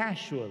it's so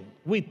casual.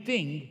 We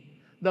think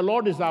the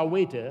Lord is our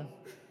waiter.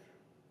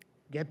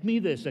 Get me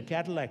this, a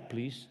Cadillac,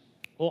 please.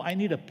 Oh, I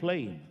need a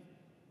plane.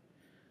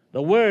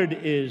 The word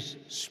is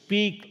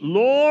speak,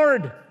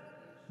 Lord,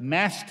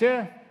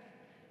 Master,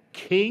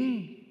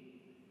 King,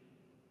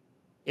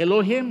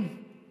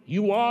 Elohim,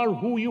 you are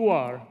who you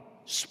are.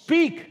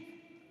 Speak,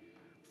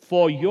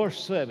 for your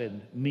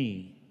servant,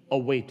 me, a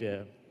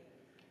waiter,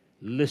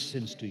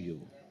 listens to you.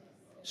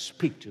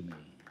 Speak to me.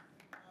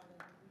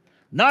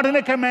 Not in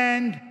a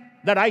command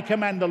that I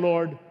command the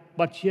Lord,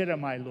 but here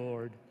am I,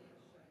 Lord,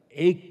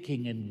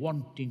 aching and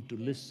wanting to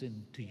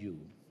listen to you.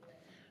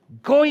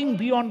 Going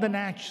beyond the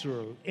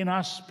natural, in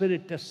our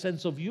spirit, a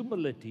sense of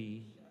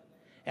humility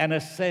and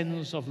a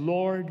sense of,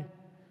 Lord,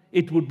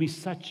 it would be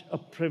such a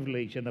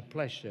privilege and a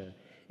pleasure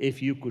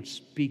if you could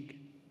speak,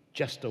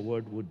 just a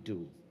word would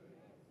do.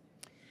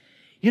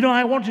 You know,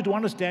 I want you to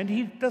understand,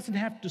 he doesn't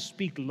have to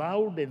speak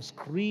loud and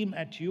scream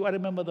at you. I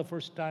remember the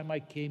first time I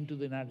came to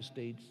the United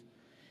States.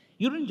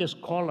 You didn't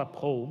just call up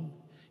home.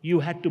 You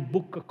had to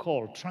book a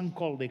call, trunk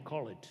call they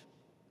call it.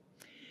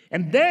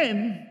 And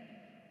then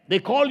they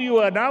call you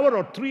an hour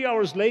or 3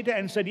 hours later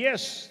and said,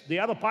 yes, the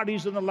other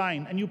party's on the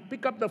line. And you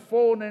pick up the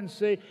phone and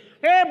say,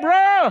 hey,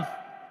 bro,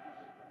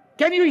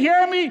 can you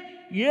hear me?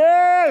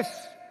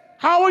 Yes.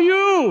 How are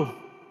you?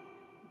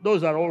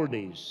 Those are old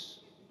days.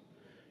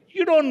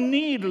 You don't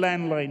need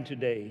landline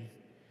today.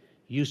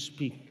 You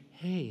speak,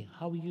 hey,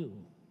 how are you?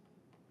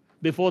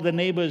 Before the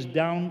neighbors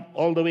down,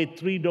 all the way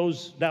 3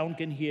 doors down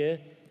can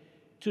hear,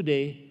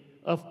 today,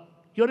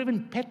 your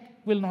even pet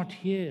will not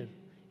hear.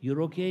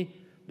 You're okay?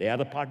 The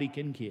other party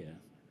can hear.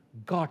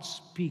 God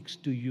speaks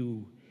to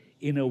you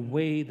in a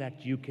way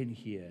that you can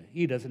hear.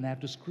 He doesn't have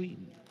to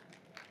scream.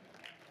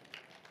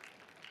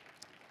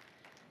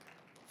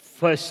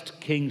 1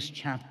 Kings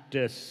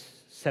chapter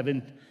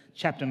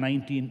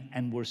 19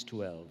 and verse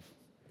 12.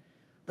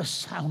 The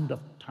sound of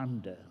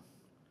thunder,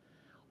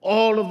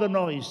 all of the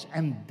noise,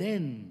 and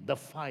then the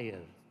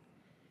fire.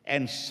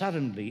 And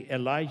suddenly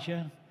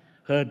Elijah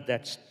heard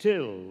that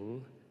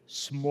still,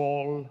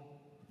 small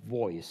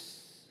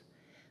voice.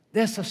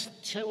 There's a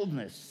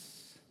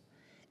stillness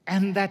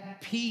and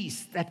that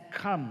peace that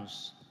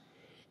comes,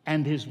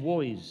 and his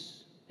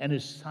voice and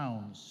his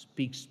sound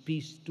speaks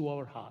peace to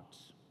our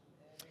hearts.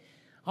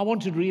 I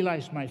want you to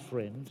realize, my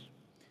friend,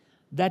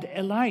 that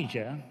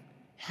Elijah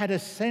had a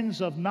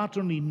sense of not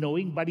only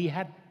knowing, but he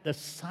had the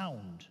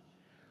sound.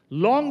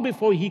 Long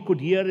before he could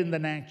hear in the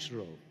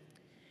natural,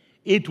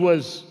 it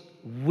was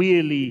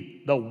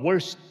really the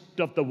worst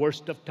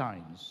of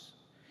times.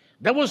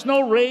 There was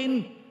no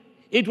rain.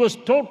 It was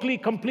totally,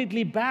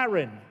 completely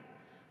barren.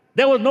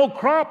 There were no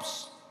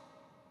crops.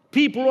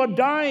 People were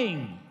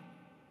dying.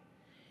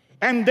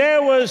 And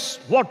there was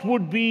what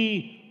would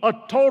be a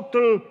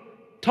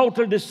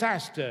total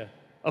disaster,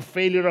 a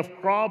failure of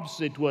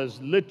crops. It was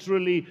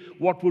literally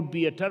what would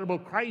be a terrible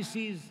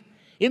crisis.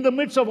 In the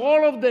midst of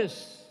all of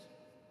this,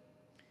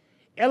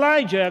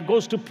 Elijah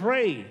goes to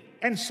pray.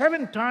 And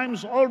 7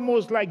 times,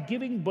 almost like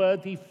giving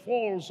birth, he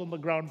falls on the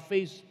ground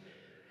face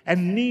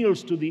and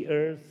kneels to the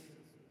earth.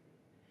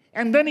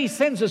 And then he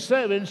sends his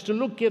servants to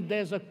look if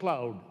there's a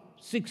cloud.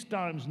 6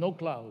 times, no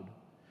cloud.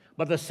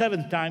 But the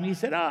 7th time, he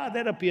said,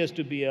 there appears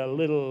to be a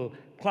little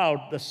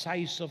cloud the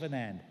size of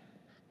an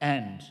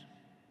ant.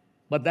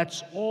 But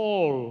that's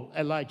all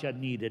Elijah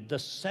needed. The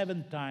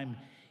 7th time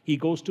he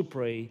goes to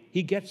pray,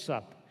 he gets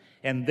up.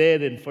 And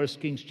there in 1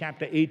 Kings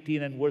chapter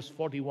 18 and verse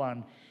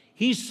 41,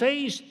 he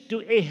says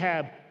to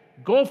Ahab,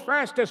 go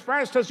fast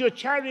as your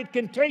chariot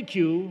can take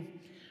you,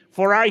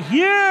 for I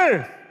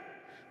hear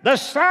the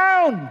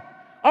sound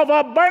of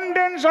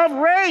abundance of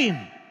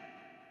rain.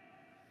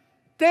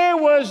 There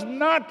was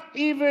not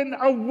even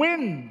a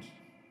wind,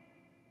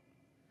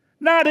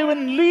 not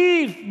even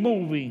leaf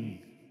moving.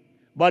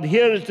 But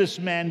here is this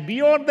man,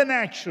 beyond the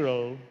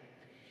natural,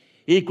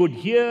 he could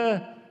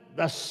hear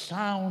the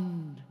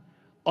sound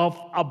of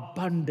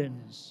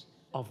abundance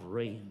of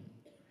rain.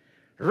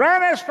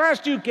 Run as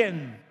fast as you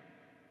can.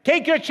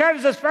 Take your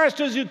chariots as fast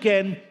as you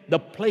can. The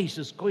place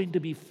is going to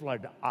be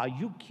flooded. Are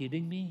you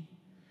kidding me?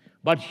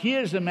 But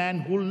here's a man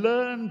who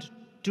learned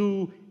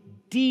to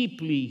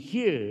deeply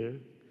hear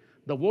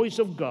the voice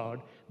of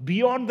God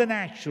beyond the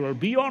natural,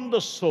 beyond the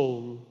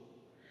soul,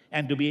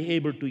 and to be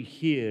able to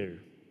hear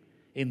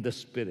in the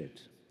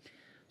Spirit.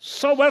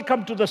 So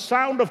welcome to the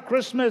sound of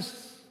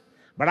Christmas,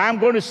 but I'm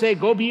going to say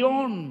go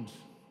beyond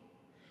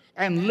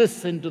and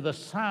listen to the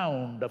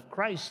sound of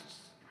Christ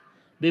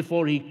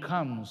before he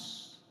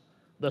comes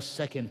the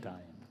second time.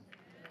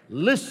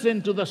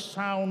 Listen to the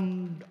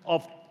sound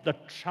of the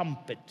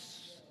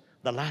trumpets,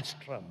 the last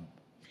trump.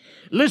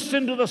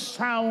 Listen to the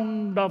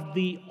sound of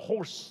the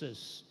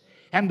horses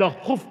and the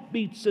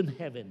hoofbeats in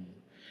heaven.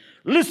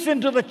 Listen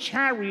to the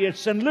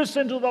chariots and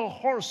listen to the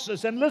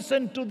horses and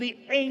listen to the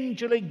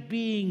angelic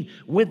being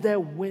with their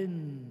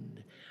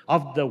wind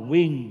of the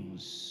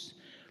wings.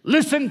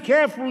 Listen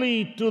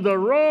carefully to the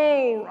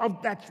roar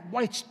of that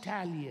white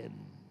stallion.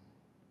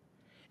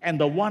 And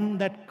the one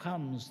that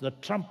comes, the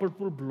trumpet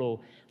will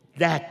blow.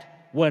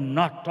 that we're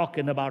not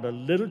talking about a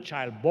little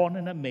child born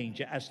in a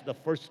manger as the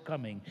first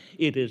coming.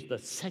 It is the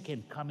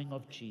second coming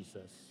of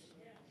Jesus.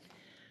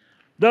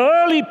 The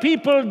early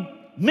people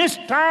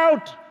missed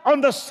out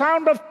on the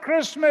sound of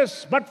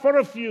Christmas, but for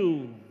a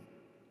few.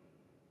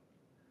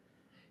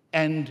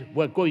 And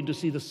we're going to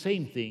see the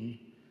same thing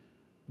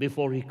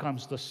before he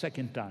comes the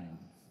second time.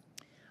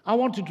 I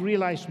want you to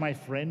realize, my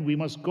friend, we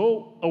must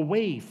go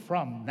away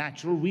from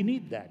natural. We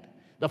need that.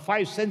 The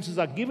five senses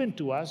are given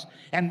to us,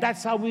 and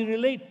that's how we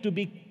relate to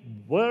be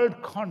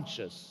world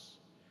conscious.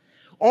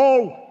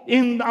 All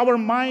in our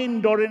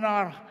mind or in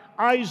our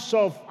eyes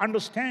of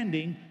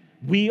understanding,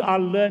 we are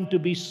learned to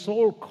be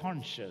soul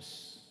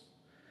conscious.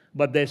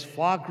 But there's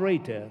far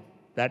greater,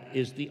 that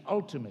is the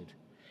ultimate.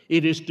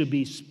 It is to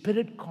be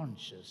spirit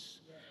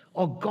conscious,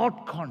 or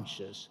God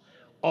conscious,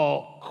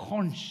 or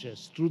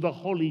conscious through the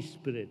Holy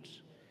Spirit.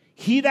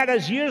 He that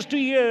has ears to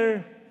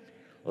hear,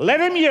 let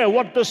him hear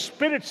what the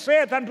Spirit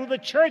saith unto the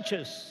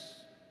churches.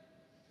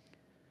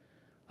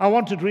 I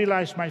want you to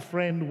realize, my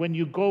friend, when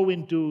you go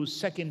into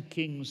 2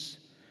 Kings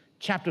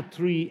chapter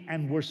 3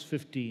 and verse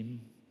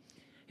 15,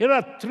 here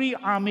are three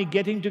armies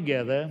getting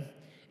together,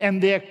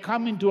 and they are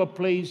coming to a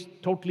place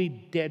totally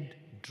dead,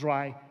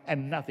 dry,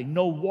 and nothing.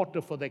 No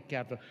water for their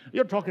cattle.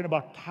 You're talking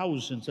about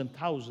thousands and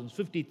thousands,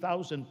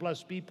 50,000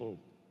 plus people,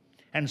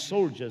 and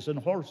soldiers and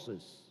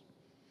horses.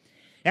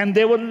 And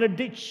they were in a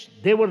ditch.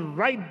 They were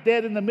right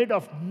there in the middle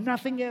of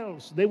nothing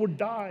else. They would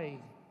die.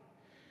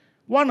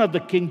 One of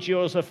the King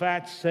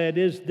Jehoshaphat said,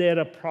 is there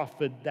a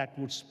prophet that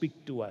would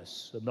speak to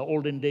us? In the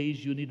olden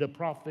days, you need a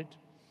prophet.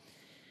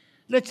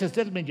 Let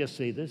me just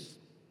say this.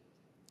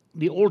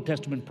 The Old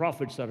Testament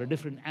prophets are a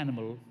different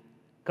animal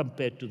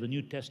compared to the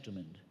New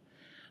Testament.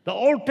 The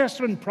Old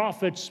Testament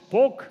prophets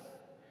spoke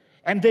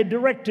and they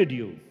directed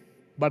you,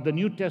 but the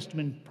New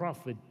Testament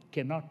prophet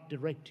cannot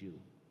direct you.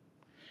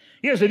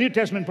 Here's a New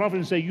Testament prophet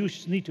and say, you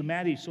need to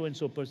marry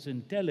so-and-so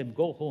person. Tell him,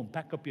 go home,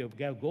 pack up your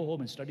gal, go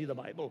home and study the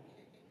Bible.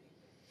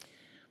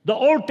 The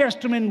Old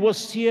Testament was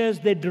seers,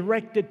 they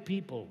directed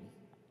people.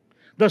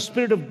 The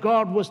Spirit of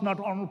God was not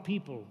on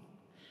people.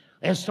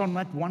 As on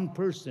that one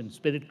person,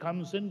 Spirit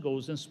comes and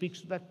goes and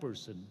speaks to that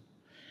person.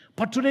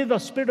 But today the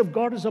Spirit of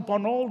God is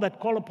upon all that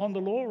call upon the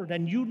Lord,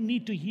 and you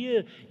need to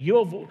hear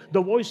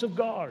the voice of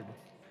God.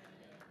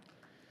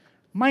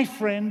 My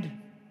friend,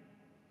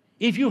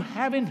 if you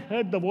haven't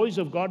heard the voice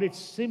of God, it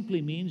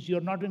simply means you're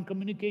not in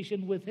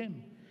communication with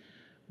Him.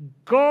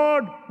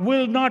 God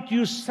will not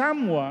use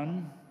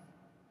someone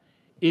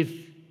if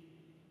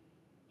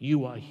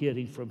you are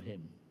hearing from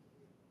Him.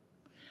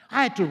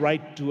 I had to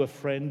write to a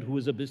friend who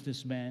is a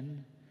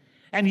businessman,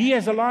 and he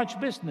has a large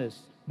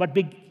business, but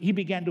he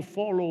began to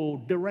follow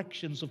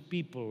directions of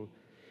people.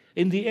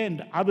 In the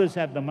end, others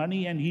have the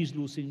money, and he's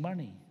losing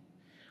money.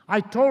 I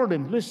told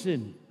him,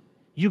 listen,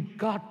 you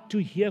got to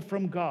hear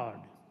from God.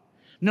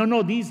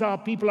 No, these are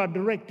people are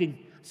directing.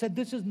 I said,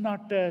 this is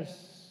not a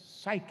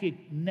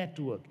psychic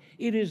network.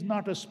 It is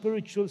not a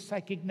spiritual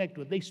psychic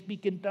network. They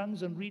speak in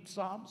tongues and read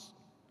Psalms.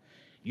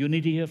 You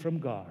need to hear from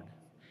God.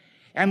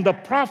 And the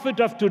prophet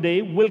of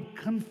today will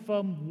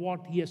confirm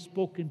what he has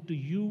spoken to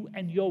you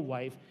and your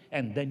wife,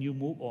 and then you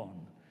move on.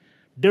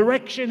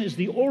 Direction is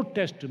the Old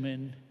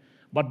Testament,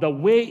 but the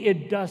way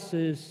it does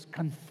is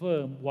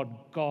confirm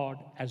what God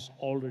has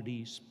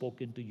already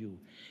spoken to you.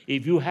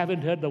 If you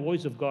haven't heard the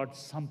voice of God,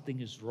 something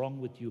is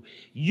wrong with you.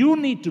 You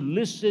need to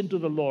listen to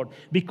the Lord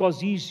because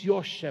He's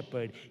your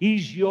shepherd.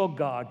 He's your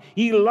God.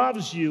 He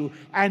loves you,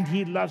 and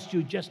He loves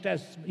you just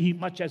as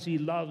much as He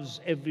loves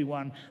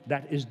everyone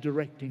that is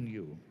directing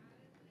you.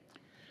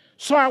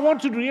 So I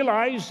want you to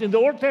realize in the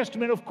Old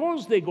Testament, of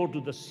course, they go to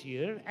the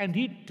seer, and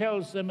he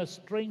tells them a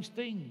strange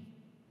thing.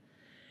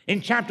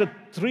 In chapter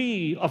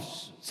 3 of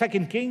 2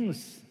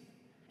 Kings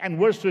and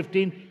verse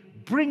 15,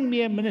 bring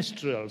me a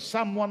minstrel,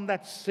 someone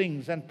that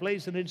sings and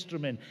plays an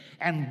instrument.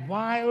 And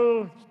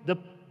while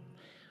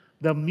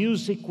the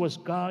music was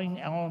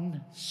going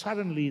on,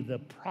 suddenly the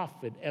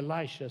prophet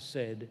Elisha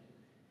said,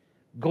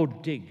 go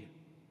dig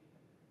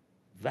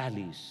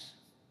valleys.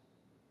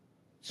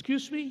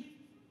 Excuse me?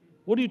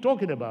 What are you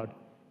talking about?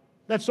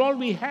 That's all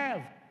we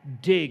have.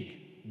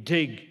 Dig,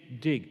 dig,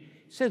 dig.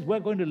 He says,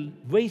 we're going to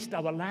waste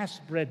our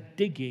last breath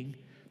digging,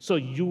 so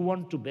you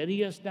want to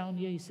bury us down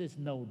here? He says,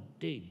 no,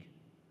 dig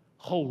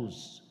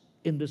holes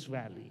in this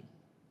valley.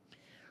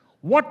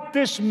 What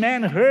this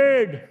man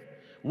heard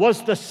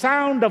was the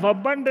sound of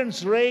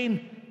abundance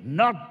rain,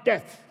 not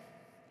death.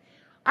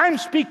 I'm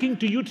speaking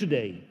to you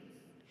today.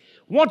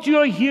 What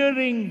you're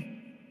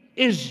hearing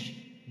is,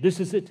 this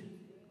is it.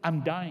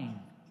 I'm dying.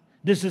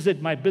 This is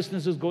it. My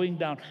business is going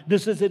down.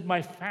 This is it.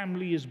 My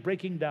family is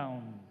breaking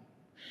down.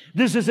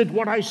 This is it.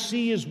 What I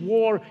see is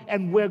war,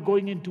 and we're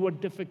going into a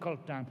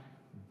difficult time.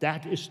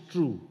 That is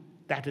true.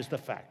 That is the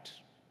fact.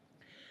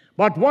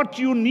 But what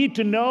you need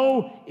to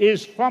know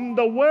is from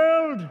the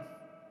world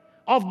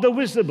of the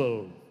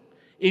visible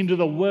into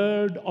the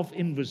world of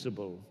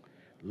invisible.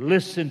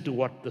 Listen to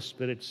what the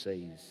Spirit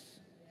says.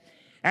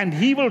 And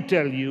He will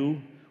tell you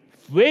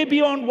way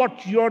beyond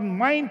what your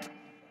mind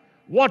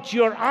what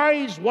your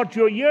eyes, what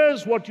your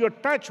ears, what your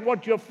touch,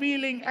 what you're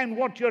feeling, and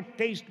what your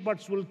taste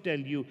buds will tell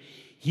you.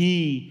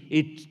 He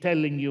is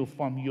telling you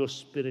from your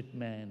spirit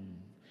man,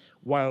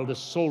 while the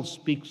soul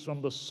speaks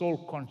from the soul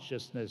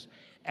consciousness,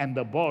 and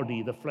the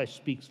body, the flesh,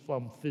 speaks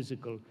from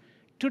physical.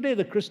 Today,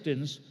 the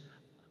Christians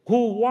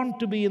who want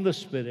to be in the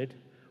spirit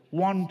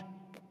want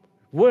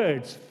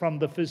words from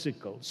the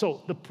physical.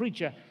 So the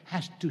preacher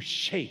has to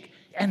shake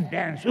and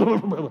dance.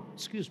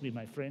 Excuse me,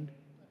 my friend.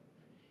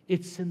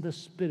 It's in the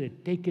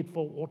spirit. Take it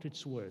for what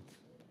it's worth.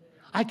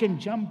 I can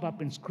jump up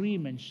and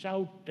scream and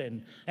shout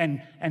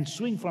and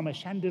swing from a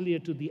chandelier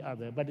to the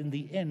other. But in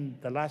the end,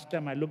 the last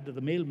time I looked at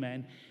the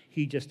mailman,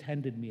 he just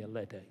handed me a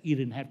letter. He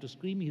didn't have to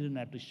scream. He didn't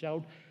have to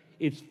shout.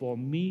 It's for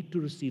me to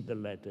receive the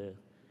letter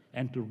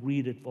and to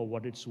read it for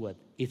what it's worth.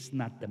 It's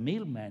not the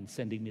mailman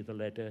sending me the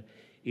letter.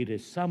 It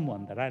is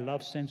someone that I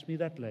love sends me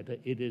that letter.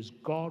 It is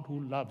God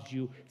who loves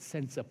you,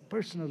 sends a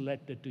personal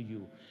letter to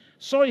you.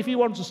 So if he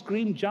wants to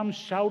scream, jump,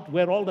 shout,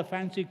 wear all the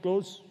fancy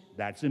clothes,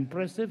 that's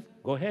impressive.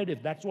 Go ahead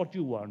if that's what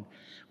you want.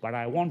 But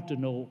I want to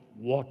know,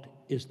 what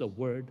is the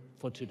word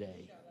for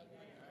today?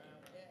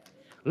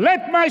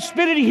 Let my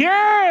spirit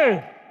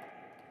hear.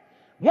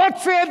 What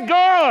saith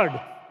God?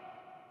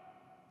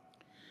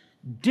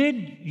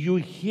 Did you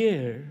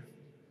hear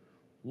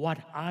what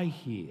I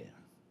hear?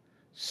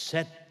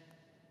 Said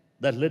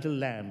the little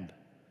lamb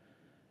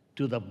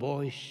to the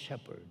boy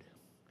shepherd.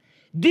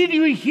 Did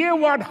you hear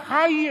what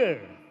I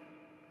hear?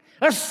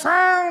 A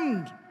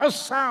sound, a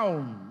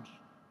sound.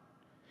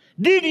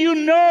 Did you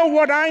know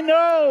what I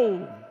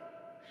know?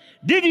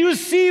 Did you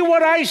see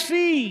what I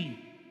see?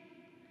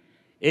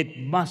 It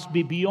must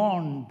be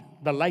beyond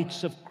the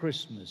lights of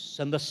Christmas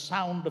and the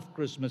sound of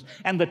Christmas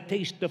and the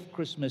taste of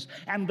Christmas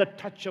and the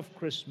touch of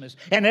Christmas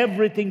and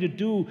everything to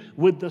do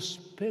with the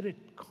spirit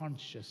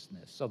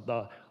consciousness of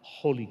the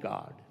Holy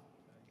God.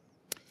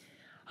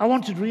 I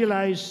want you to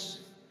realize,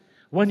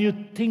 when you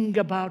think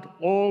about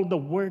all the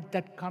word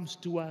that comes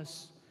to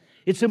us,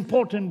 it's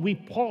important we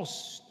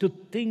pause to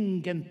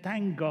think and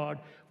thank God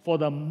for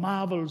the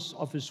marvels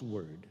of His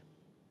word.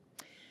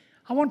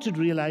 I want you to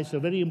realize a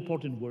very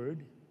important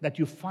word that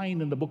you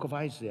find in the book of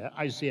Isaiah,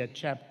 Isaiah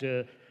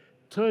chapter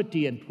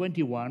 30 and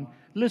 21.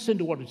 Listen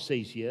to what it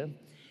says here.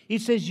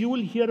 It says, you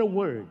will hear a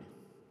word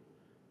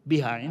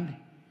behind,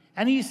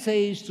 and He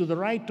says to the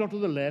right or to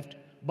the left,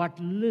 but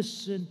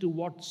listen to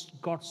what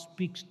God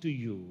speaks to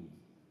you.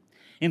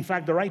 In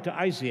fact, the writer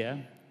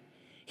Isaiah,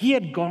 he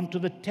had gone to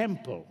the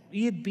temple.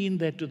 He had been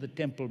there to the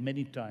temple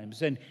many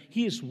times, and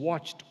he has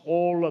watched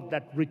all of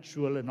that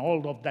ritual and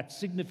all of that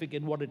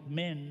significant, what it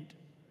meant.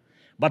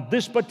 But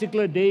this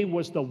particular day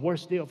was the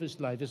worst day of his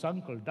life. His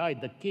uncle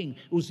died, the king,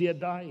 Uzziah,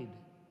 died.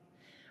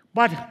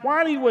 But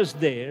while he was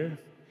there,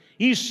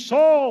 he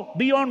saw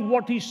beyond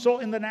what he saw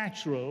in the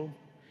natural.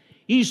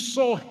 He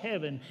saw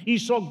heaven, he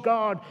saw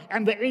God,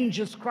 and the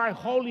angels cry,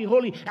 holy,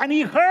 holy. And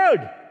he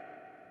heard.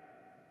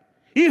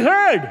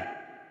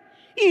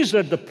 He's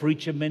heard the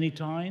preacher many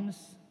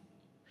times.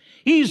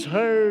 He's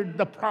heard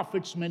the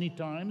prophets many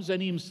times,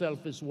 and he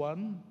himself is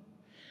one.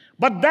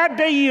 But that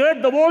day he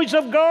heard the voice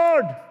of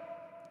God.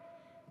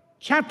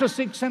 Chapter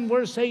 6 and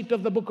verse 8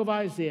 of the book of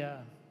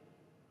Isaiah.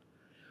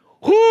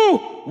 Who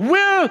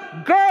will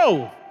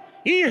go?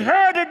 He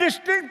heard it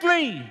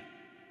distinctly.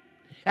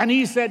 And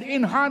he said,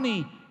 in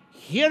honey,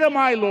 here am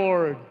I,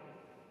 Lord,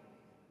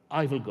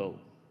 I will go.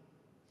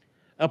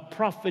 A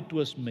prophet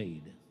was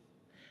made,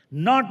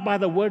 not by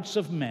the words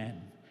of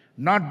man,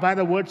 not by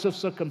the words of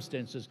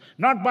circumstances,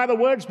 not by the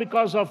words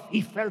because of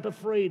he felt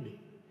afraid,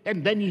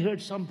 and then he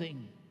heard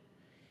something.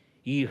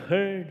 He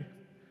heard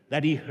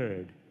that he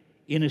heard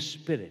in his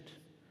spirit,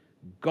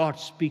 God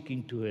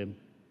speaking to him,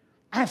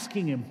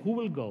 asking him, who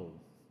will go?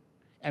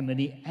 And then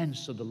he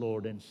answered the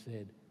Lord and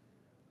said,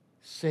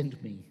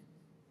 send me,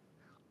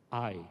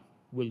 I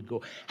will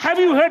go. Have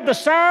you heard the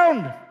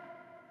sound?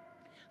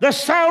 The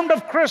sound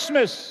of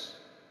Christmas.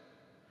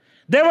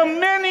 There were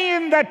many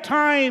in that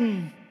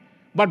time,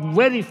 but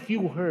very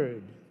few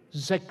heard.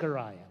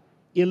 Zechariah,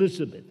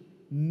 Elizabeth,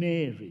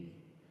 Mary,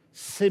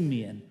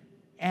 Simeon,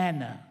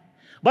 Anna.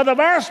 But the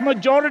vast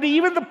majority,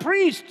 even the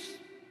priests,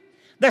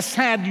 the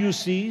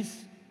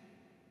Sadducees,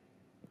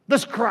 the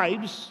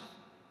scribes,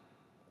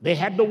 they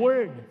had the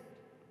word,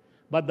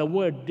 but the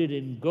word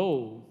didn't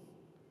go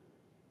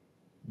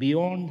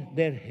beyond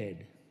their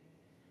head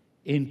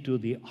into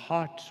the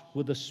heart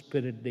with the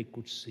spirit they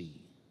could see.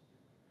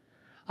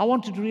 I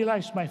want you to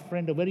realize, my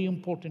friend, a very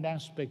important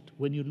aspect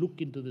when you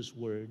look into this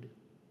word.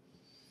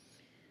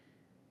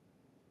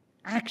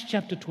 Acts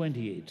chapter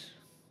 28,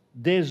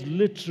 there's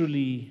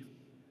literally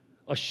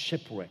a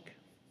shipwreck.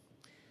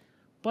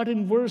 But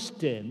in verse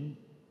 10,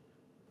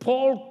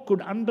 Paul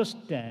could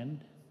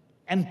understand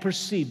and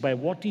perceive by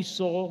what he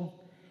saw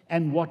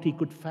and what he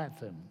could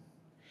fathom.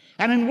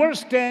 And in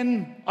verse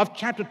 10 of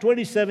chapter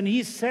 27,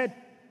 he said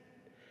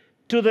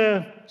to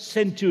the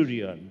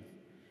centurion,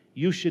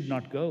 you should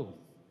not go,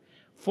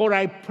 for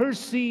I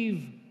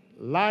perceive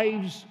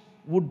lives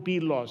would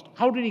be lost.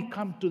 How did he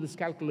come to this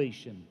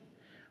calculation?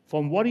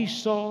 From what he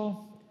saw,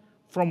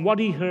 from what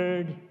he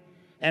heard,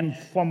 and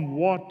from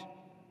what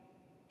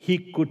he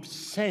could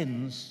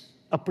sense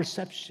a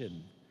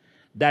perception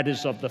that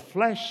is of the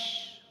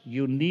flesh.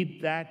 You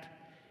need that.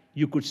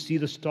 You could see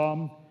the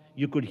storm.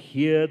 You could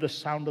hear the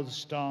sound of the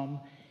storm.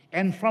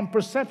 And from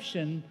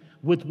perception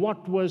with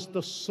what was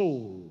the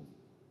soul,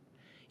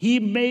 he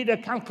made a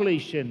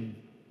calculation.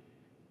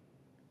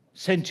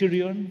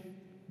 Centurion,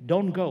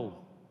 don't go.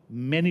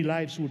 Many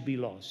lives would be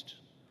lost.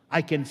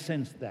 I can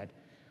sense that.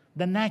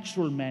 The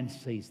natural man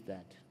says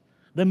that.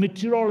 The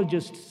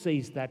meteorologist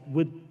says that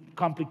with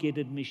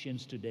complicated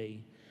missions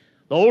today.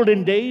 The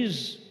olden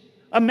days,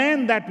 a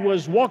man that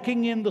was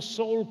walking in the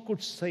soul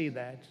could say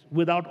that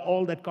without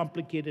all that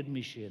complicated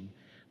mission.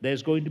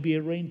 There's going to be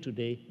a rain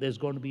today. There's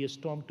going to be a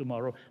storm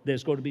tomorrow.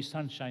 There's going to be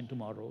sunshine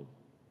tomorrow.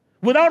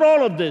 Without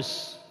all of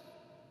this.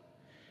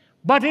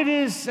 But it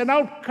is an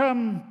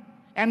outcome,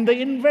 and the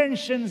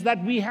inventions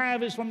that we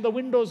have is from the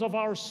windows of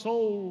our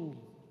soul.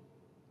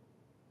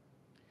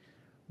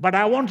 But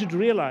I want you to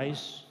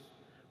realize,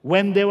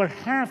 when they were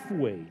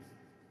halfway,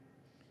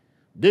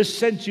 this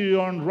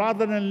centurion,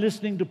 rather than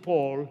listening to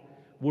Paul,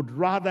 would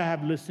rather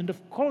have listened.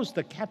 Of course,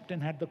 the captain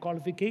had the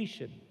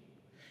qualification.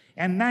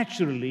 And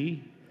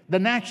naturally, the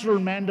natural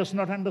man does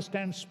not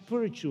understand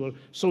spiritual,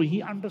 so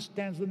he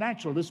understands the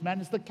natural. This man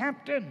is the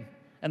captain.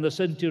 And the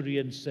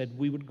centurion said,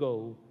 we would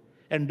go,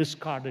 and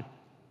discarded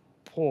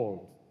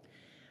Paul.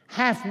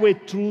 Halfway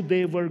through,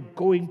 they were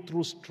going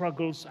through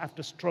struggles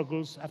after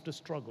struggles after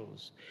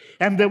struggles.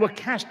 And they were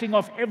casting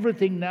off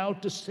everything now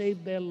to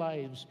save their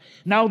lives.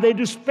 Now they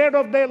despaired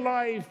of their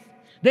life.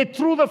 They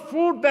threw the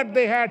food that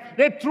they had.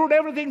 They threw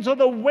everything so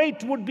the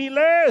weight would be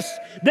less.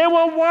 They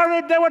were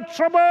worried. They were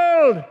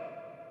troubled.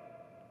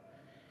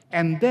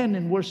 And then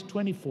in verse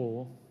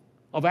 24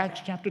 of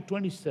Acts chapter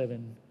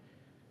 27,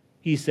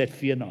 he said,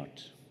 fear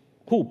not.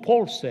 Who?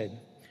 Paul said,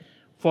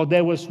 for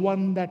there was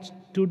one that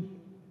stood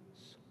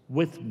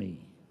with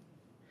me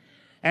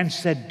and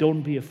said,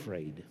 don't be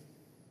afraid.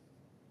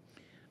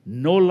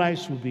 No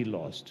lives will be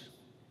lost.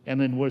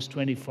 And in verse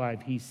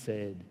 25, he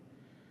said,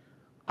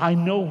 I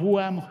know who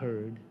I'm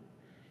heard,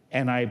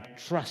 and I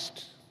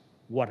trust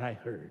what I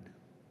heard.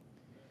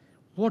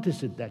 What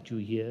is it that you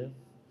hear?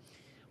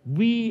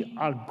 We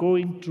are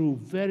going through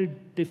a very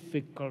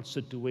difficult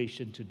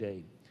situation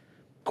today.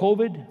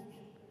 COVID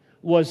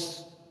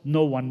was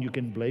no one you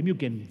can blame. You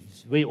can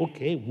say,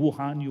 okay,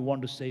 Wuhan, you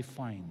want to say,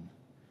 fine.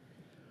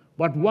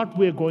 But what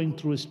we're going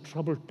through is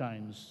troubled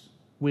times.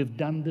 We've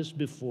done this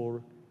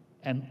before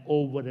and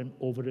over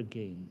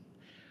again.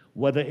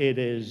 Whether it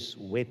is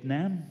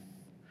Vietnam,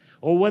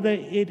 or whether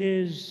it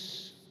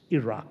is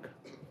Iraq,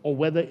 or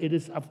whether it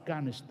is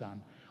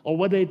Afghanistan, or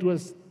whether it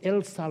was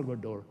El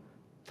Salvador,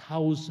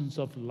 thousands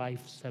of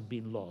lives have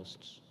been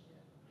lost.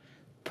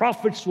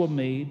 Profits were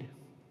made.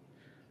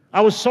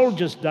 Our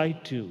soldiers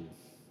died too.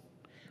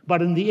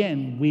 But in the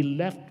end, we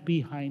left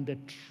behind a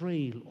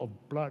trail of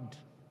blood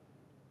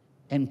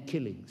and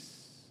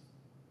killings.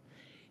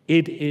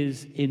 It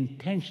is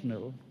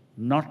intentional,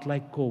 not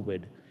like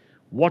COVID.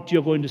 What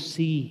you're going to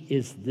see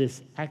is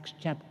this Acts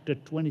chapter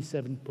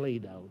 27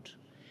 played out.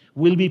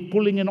 We'll be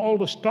pulling in all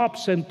the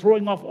stops and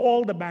throwing off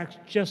all the backs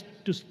just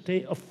to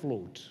stay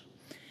afloat.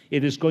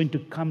 It is going to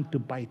come to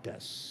bite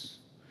us.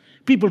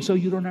 People say,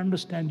 you don't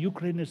understand,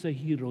 Ukraine is a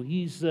hero.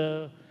 He's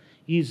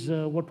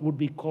what would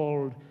be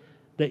called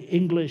the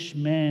English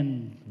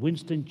man,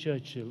 Winston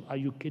Churchill. Are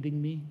you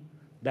kidding me?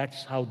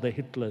 That's how the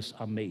Hitlers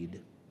are made.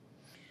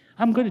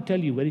 I'm going to tell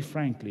you very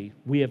frankly,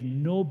 we have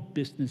no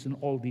business in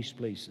all these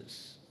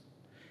places.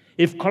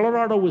 If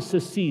Colorado was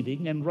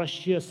seceding and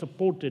Russia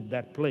supported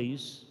that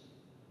place,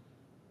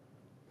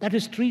 that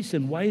is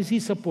treason. Why is he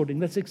supporting?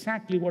 That's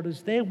exactly what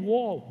is their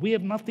war. We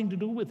have nothing to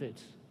do with it.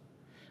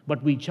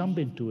 But we jump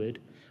into it.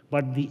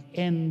 But in the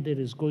end, it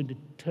is going to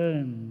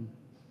turn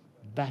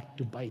back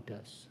to bite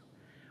us.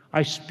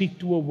 I speak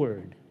to a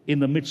word in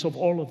the midst of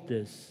all of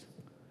this.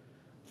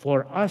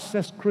 For us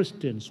as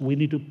Christians, we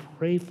need to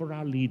pray for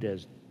our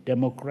leaders,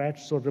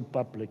 Democrats or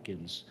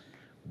Republicans,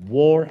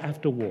 war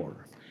after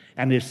war.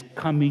 And it's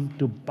coming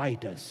to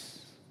bite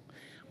us.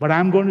 But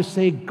I'm going to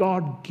say,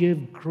 God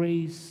give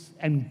grace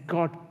and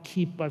God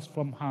keep us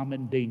from harm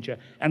and danger.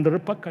 And the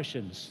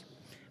repercussions,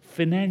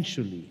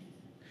 financially,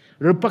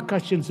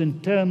 repercussions in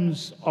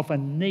terms of a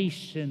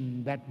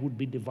nation that would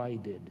be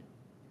divided.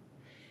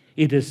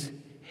 It is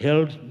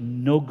held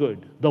no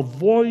good. The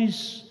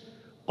voice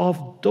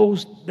of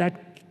those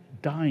that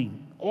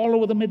dying all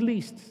over the Middle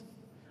East,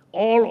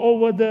 all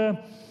over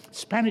the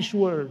Spanish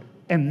world,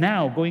 and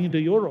now going into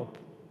Europe.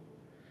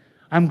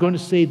 I'm going to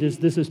say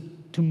this is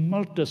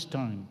tumultuous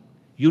time.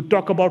 You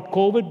talk about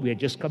COVID, we are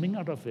just coming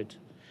out of it.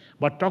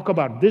 But talk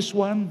about this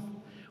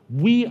one,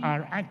 we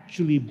are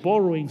actually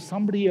borrowing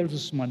somebody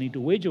else's money to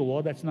wage a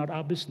war that's not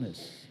our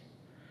business.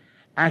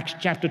 Acts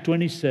chapter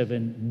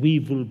 27, we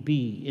will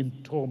be in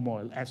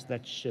turmoil as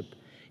that ship,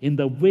 in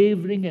the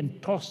wavering and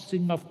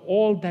tossing of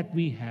all that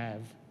we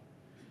have.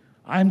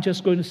 I'm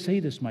just going to say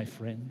this, my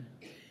friend.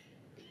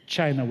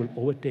 China will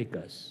overtake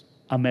us.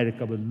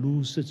 America will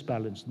lose its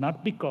balance,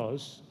 not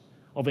because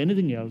of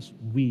anything else.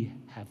 We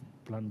have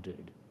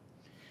blundered.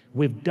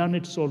 We've done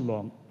it so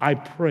long. I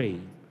pray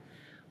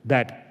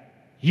that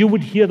you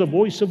would hear the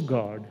voice of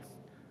God,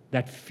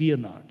 that fear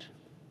not,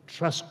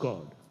 trust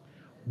God,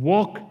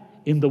 walk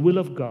in the will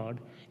of God,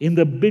 in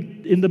the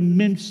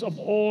midst of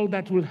all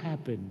that will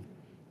happen.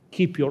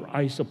 Keep your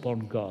eyes upon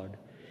God.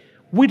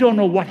 We don't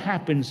know what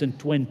happens in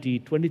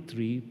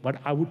 2023, but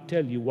I would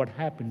tell you what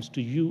happens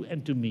to you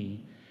and to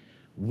me.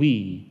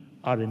 We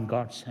are in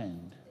God's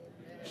hand.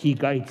 He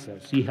guides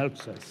us. He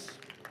helps us.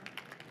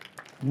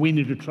 We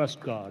need to trust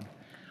God.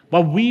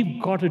 But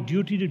we've got a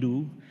duty to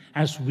do,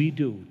 as we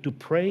do, to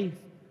pray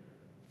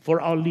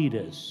for our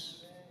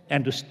leaders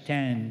and to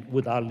stand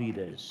with our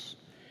leaders.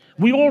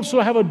 We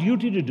also have a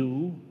duty to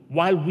do,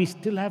 while we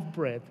still have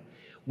breath,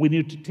 we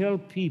need to tell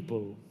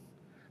people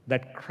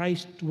that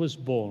Christ was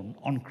born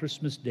on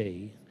Christmas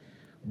Day,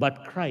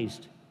 but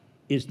Christ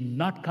is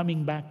not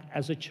coming back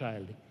as a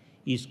child.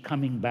 He's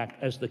coming back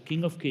as the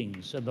King of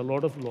Kings and the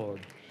Lord of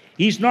Lords.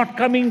 He's not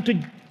coming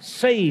to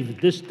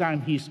save this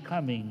time. He's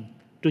coming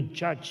to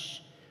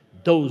judge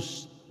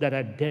those that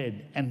are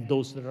dead and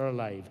those that are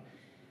alive.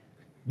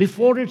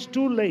 Before it's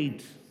too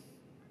late,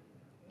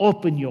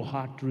 open your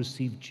heart to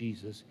receive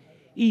Jesus.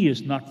 He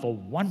is not for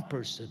one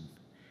person.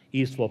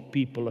 He is for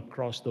people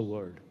across the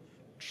world.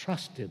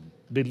 Trust Him,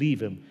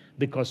 believe Him,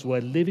 because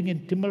we're living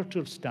in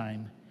tumultuous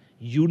time.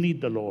 You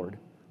need the Lord.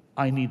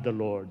 I need the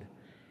Lord.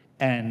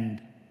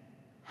 And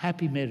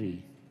happy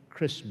Merry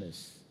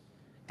Christmas.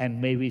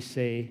 And may we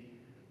say,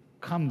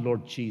 come,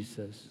 Lord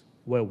Jesus,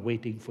 we're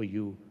waiting for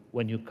you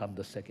when you come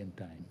the second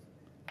time.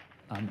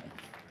 Amen.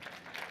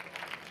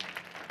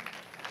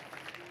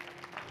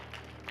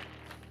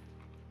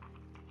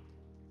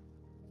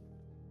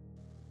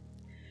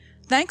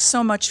 Thanks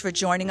so much for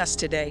joining us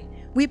today.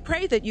 We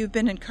pray that you've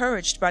been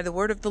encouraged by the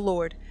word of the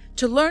Lord.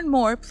 To learn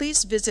more,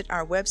 please visit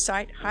our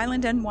website,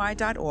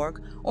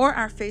 highlandny.org, or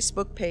our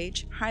Facebook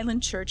page,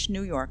 Highland Church,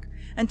 New York.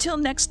 Until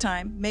next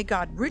time, may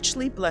God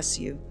richly bless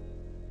you.